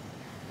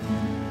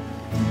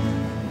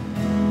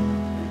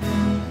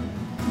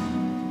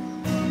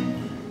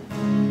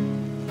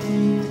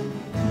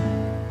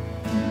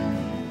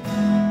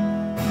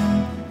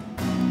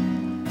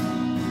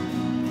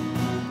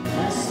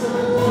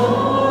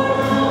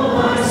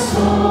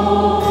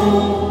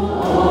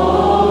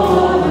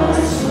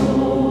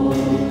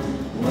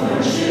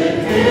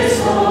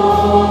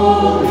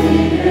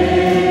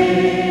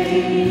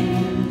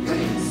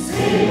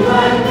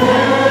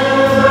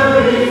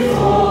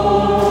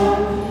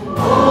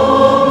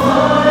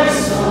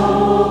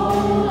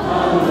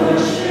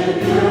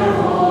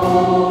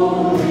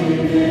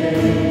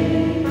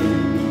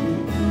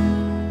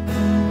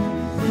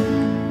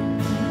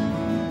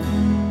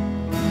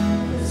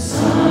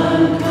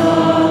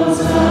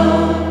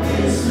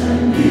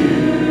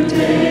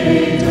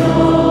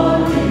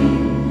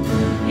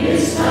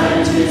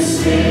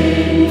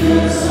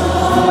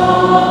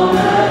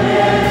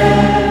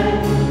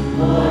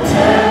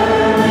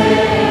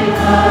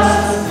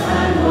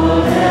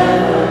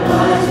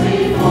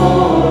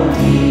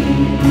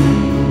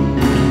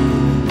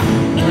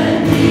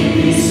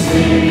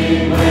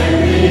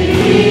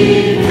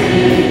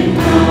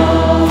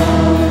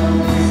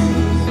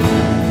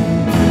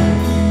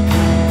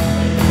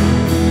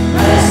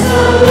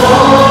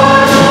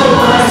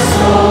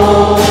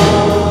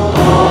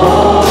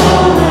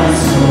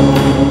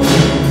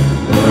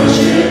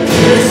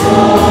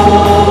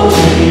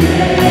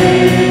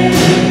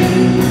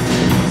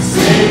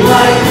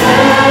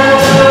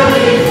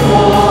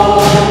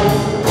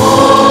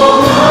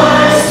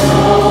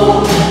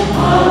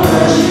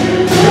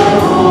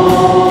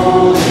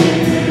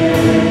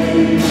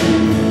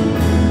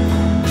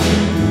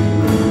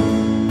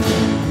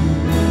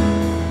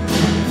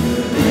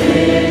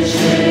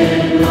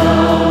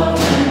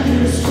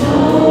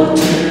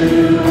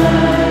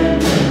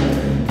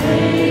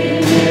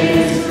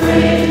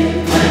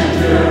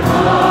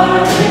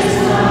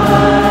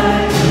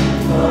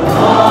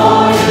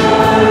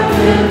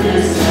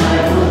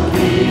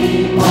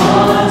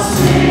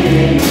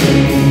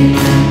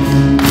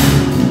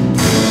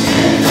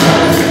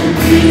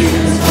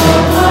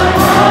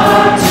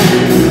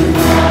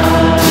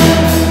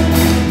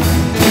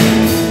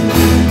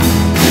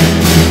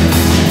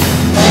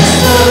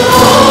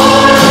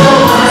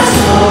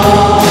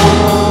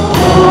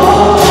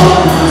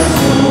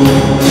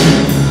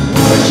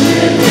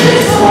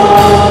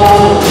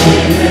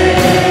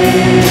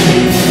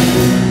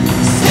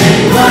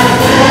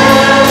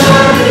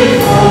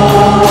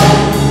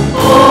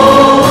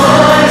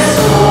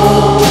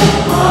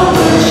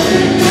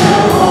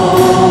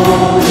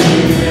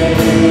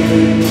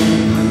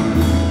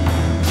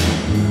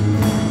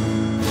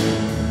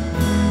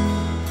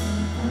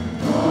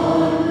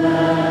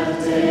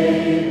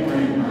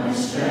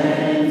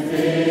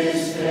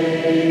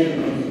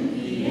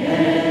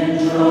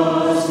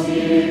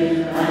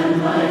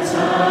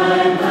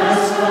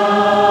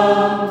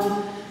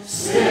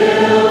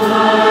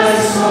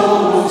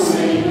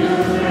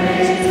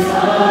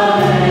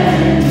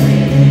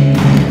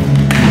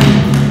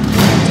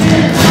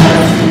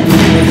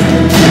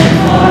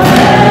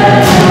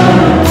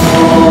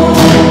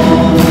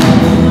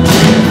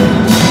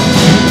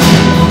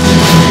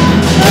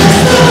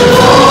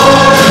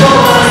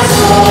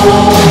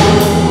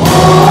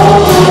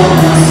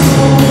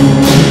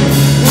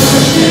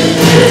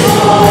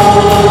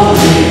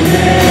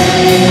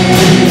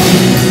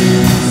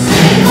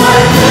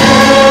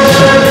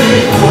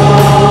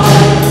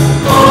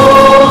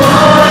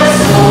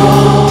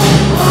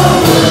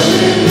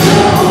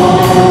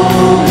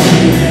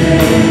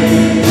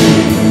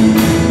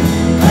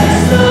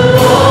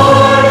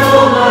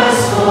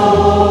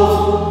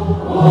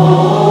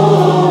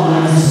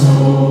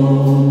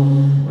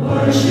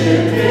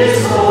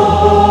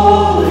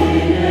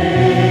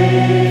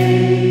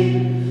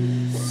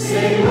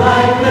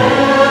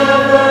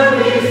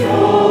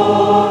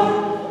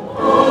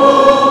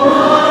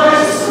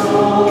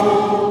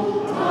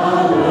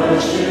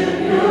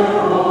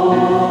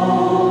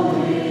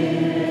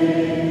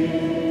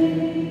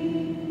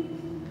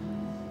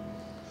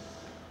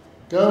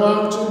 Go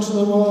out into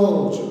the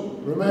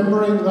world,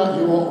 remembering that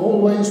you are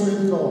always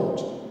with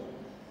God.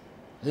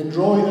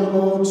 Enjoy the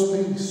Lord's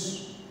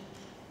peace.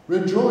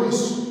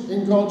 Rejoice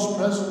in God's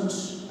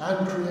presence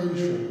and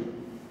creation.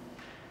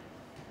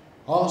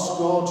 Ask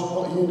God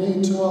what you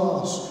need to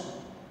ask,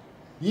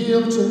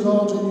 Yield to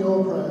God in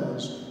your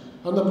prayers,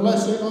 and the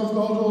blessing of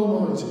God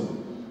Almighty,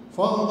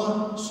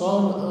 Father,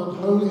 Son, and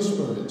Holy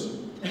Spirit,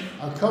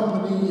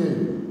 accompany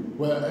you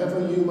wherever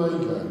you may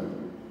go.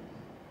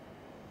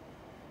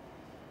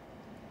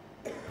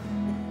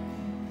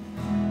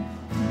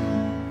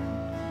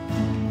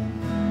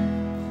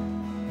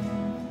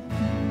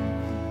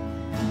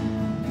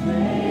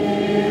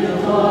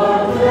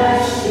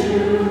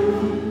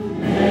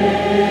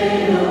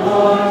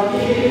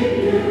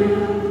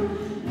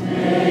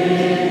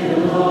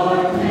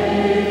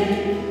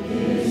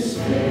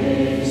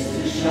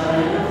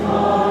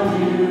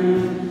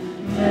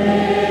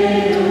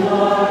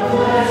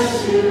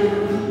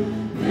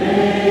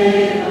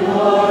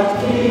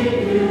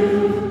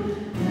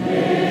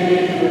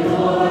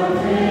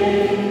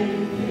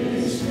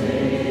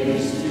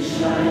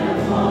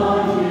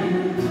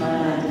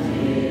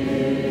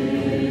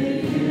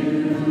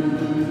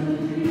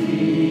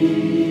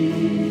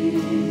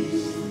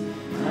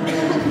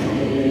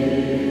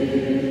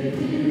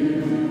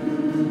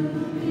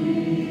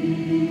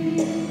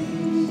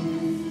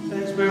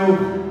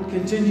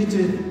 Continue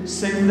to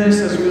sing this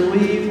as we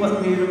leave.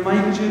 Let me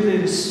remind you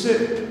the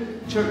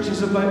SOUP church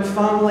is about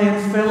family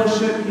and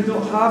fellowship. You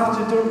don't have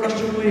to, don't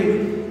rush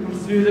away. Come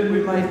through that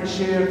we might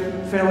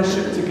share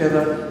fellowship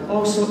together.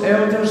 Also,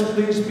 elders,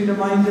 please be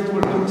reminded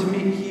we're going to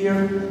meet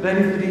here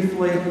very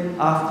briefly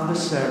after the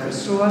service.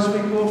 So as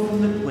we go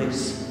from the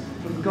place,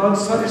 from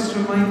God's service,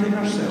 reminding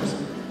ourselves,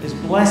 His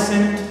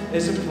blessing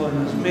is upon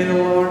us. May the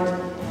Lord